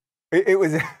hard, it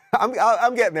was.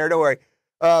 I'm getting there. Don't worry.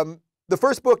 The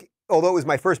first book, although it was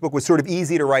my first book, was sort of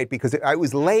easy to write because I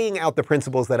was laying out the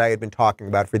principles that I had been talking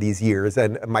about for these years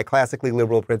and my classically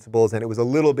liberal principles, and it was a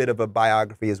little bit of a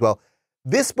biography as well.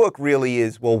 This book really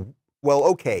is well.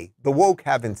 Okay, the woke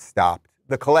haven't stopped.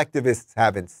 The collectivists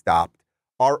haven't stopped.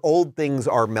 Our old things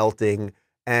are melting.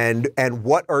 And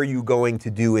what are you going to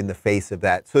do in the face of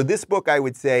that? So this book, I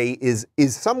would say, is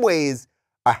some ways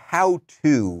a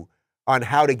how-to on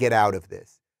how to get out of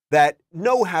this. That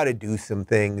know how to do some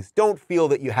things. Don't feel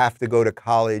that you have to go to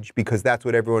college because that's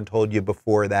what everyone told you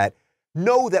before that.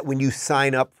 Know that when you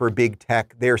sign up for big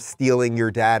tech, they're stealing your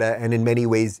data and in many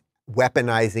ways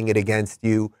weaponizing it against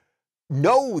you.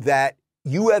 Know that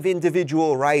you have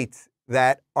individual rights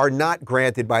that are not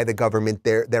granted by the government.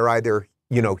 They're either,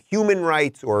 you know, human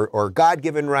rights or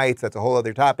God-given rights. That's a whole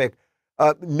other topic.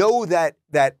 Know that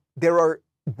there are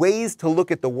ways to look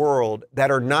at the world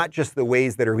that are not just the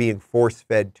ways that are being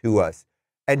force-fed to us.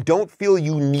 and don't feel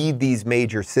you need these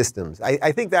major systems.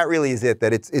 I think that really is it,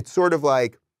 that it's sort of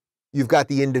like you've got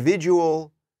the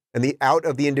individual, and out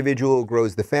of the individual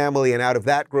grows the family, and out of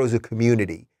that grows a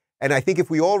community. And I think if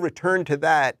we all return to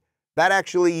that, that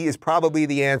actually is probably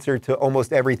the answer to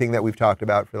almost everything that we've talked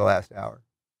about for the last hour.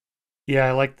 Yeah,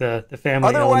 I like the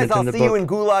family Otherwise, element in I'll the see book. you in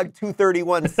Gulag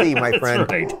 231C, my friend.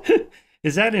 That's right.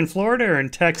 Is that in Florida or in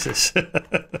Texas?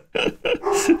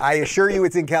 I assure you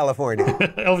it's in California.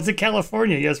 Oh, it's in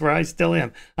California. Yes, where I still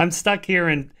am. I'm stuck here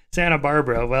in Santa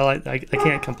Barbara. Well, I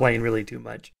can't complain really too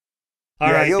much.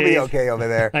 All right, you'll Dave, be okay over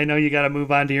there. I know you got to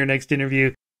move on to your next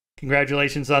interview.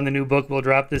 Congratulations on the new book. We'll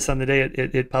drop this on the day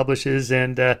it publishes,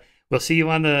 and we'll see you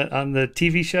on the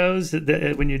TV shows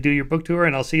when you do your book tour,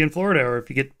 and I'll see you in Florida, or if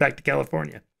you get back to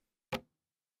California.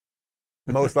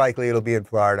 Most likely it'll be in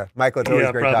Florida. Michael, it's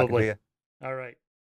always great talking to you. All right.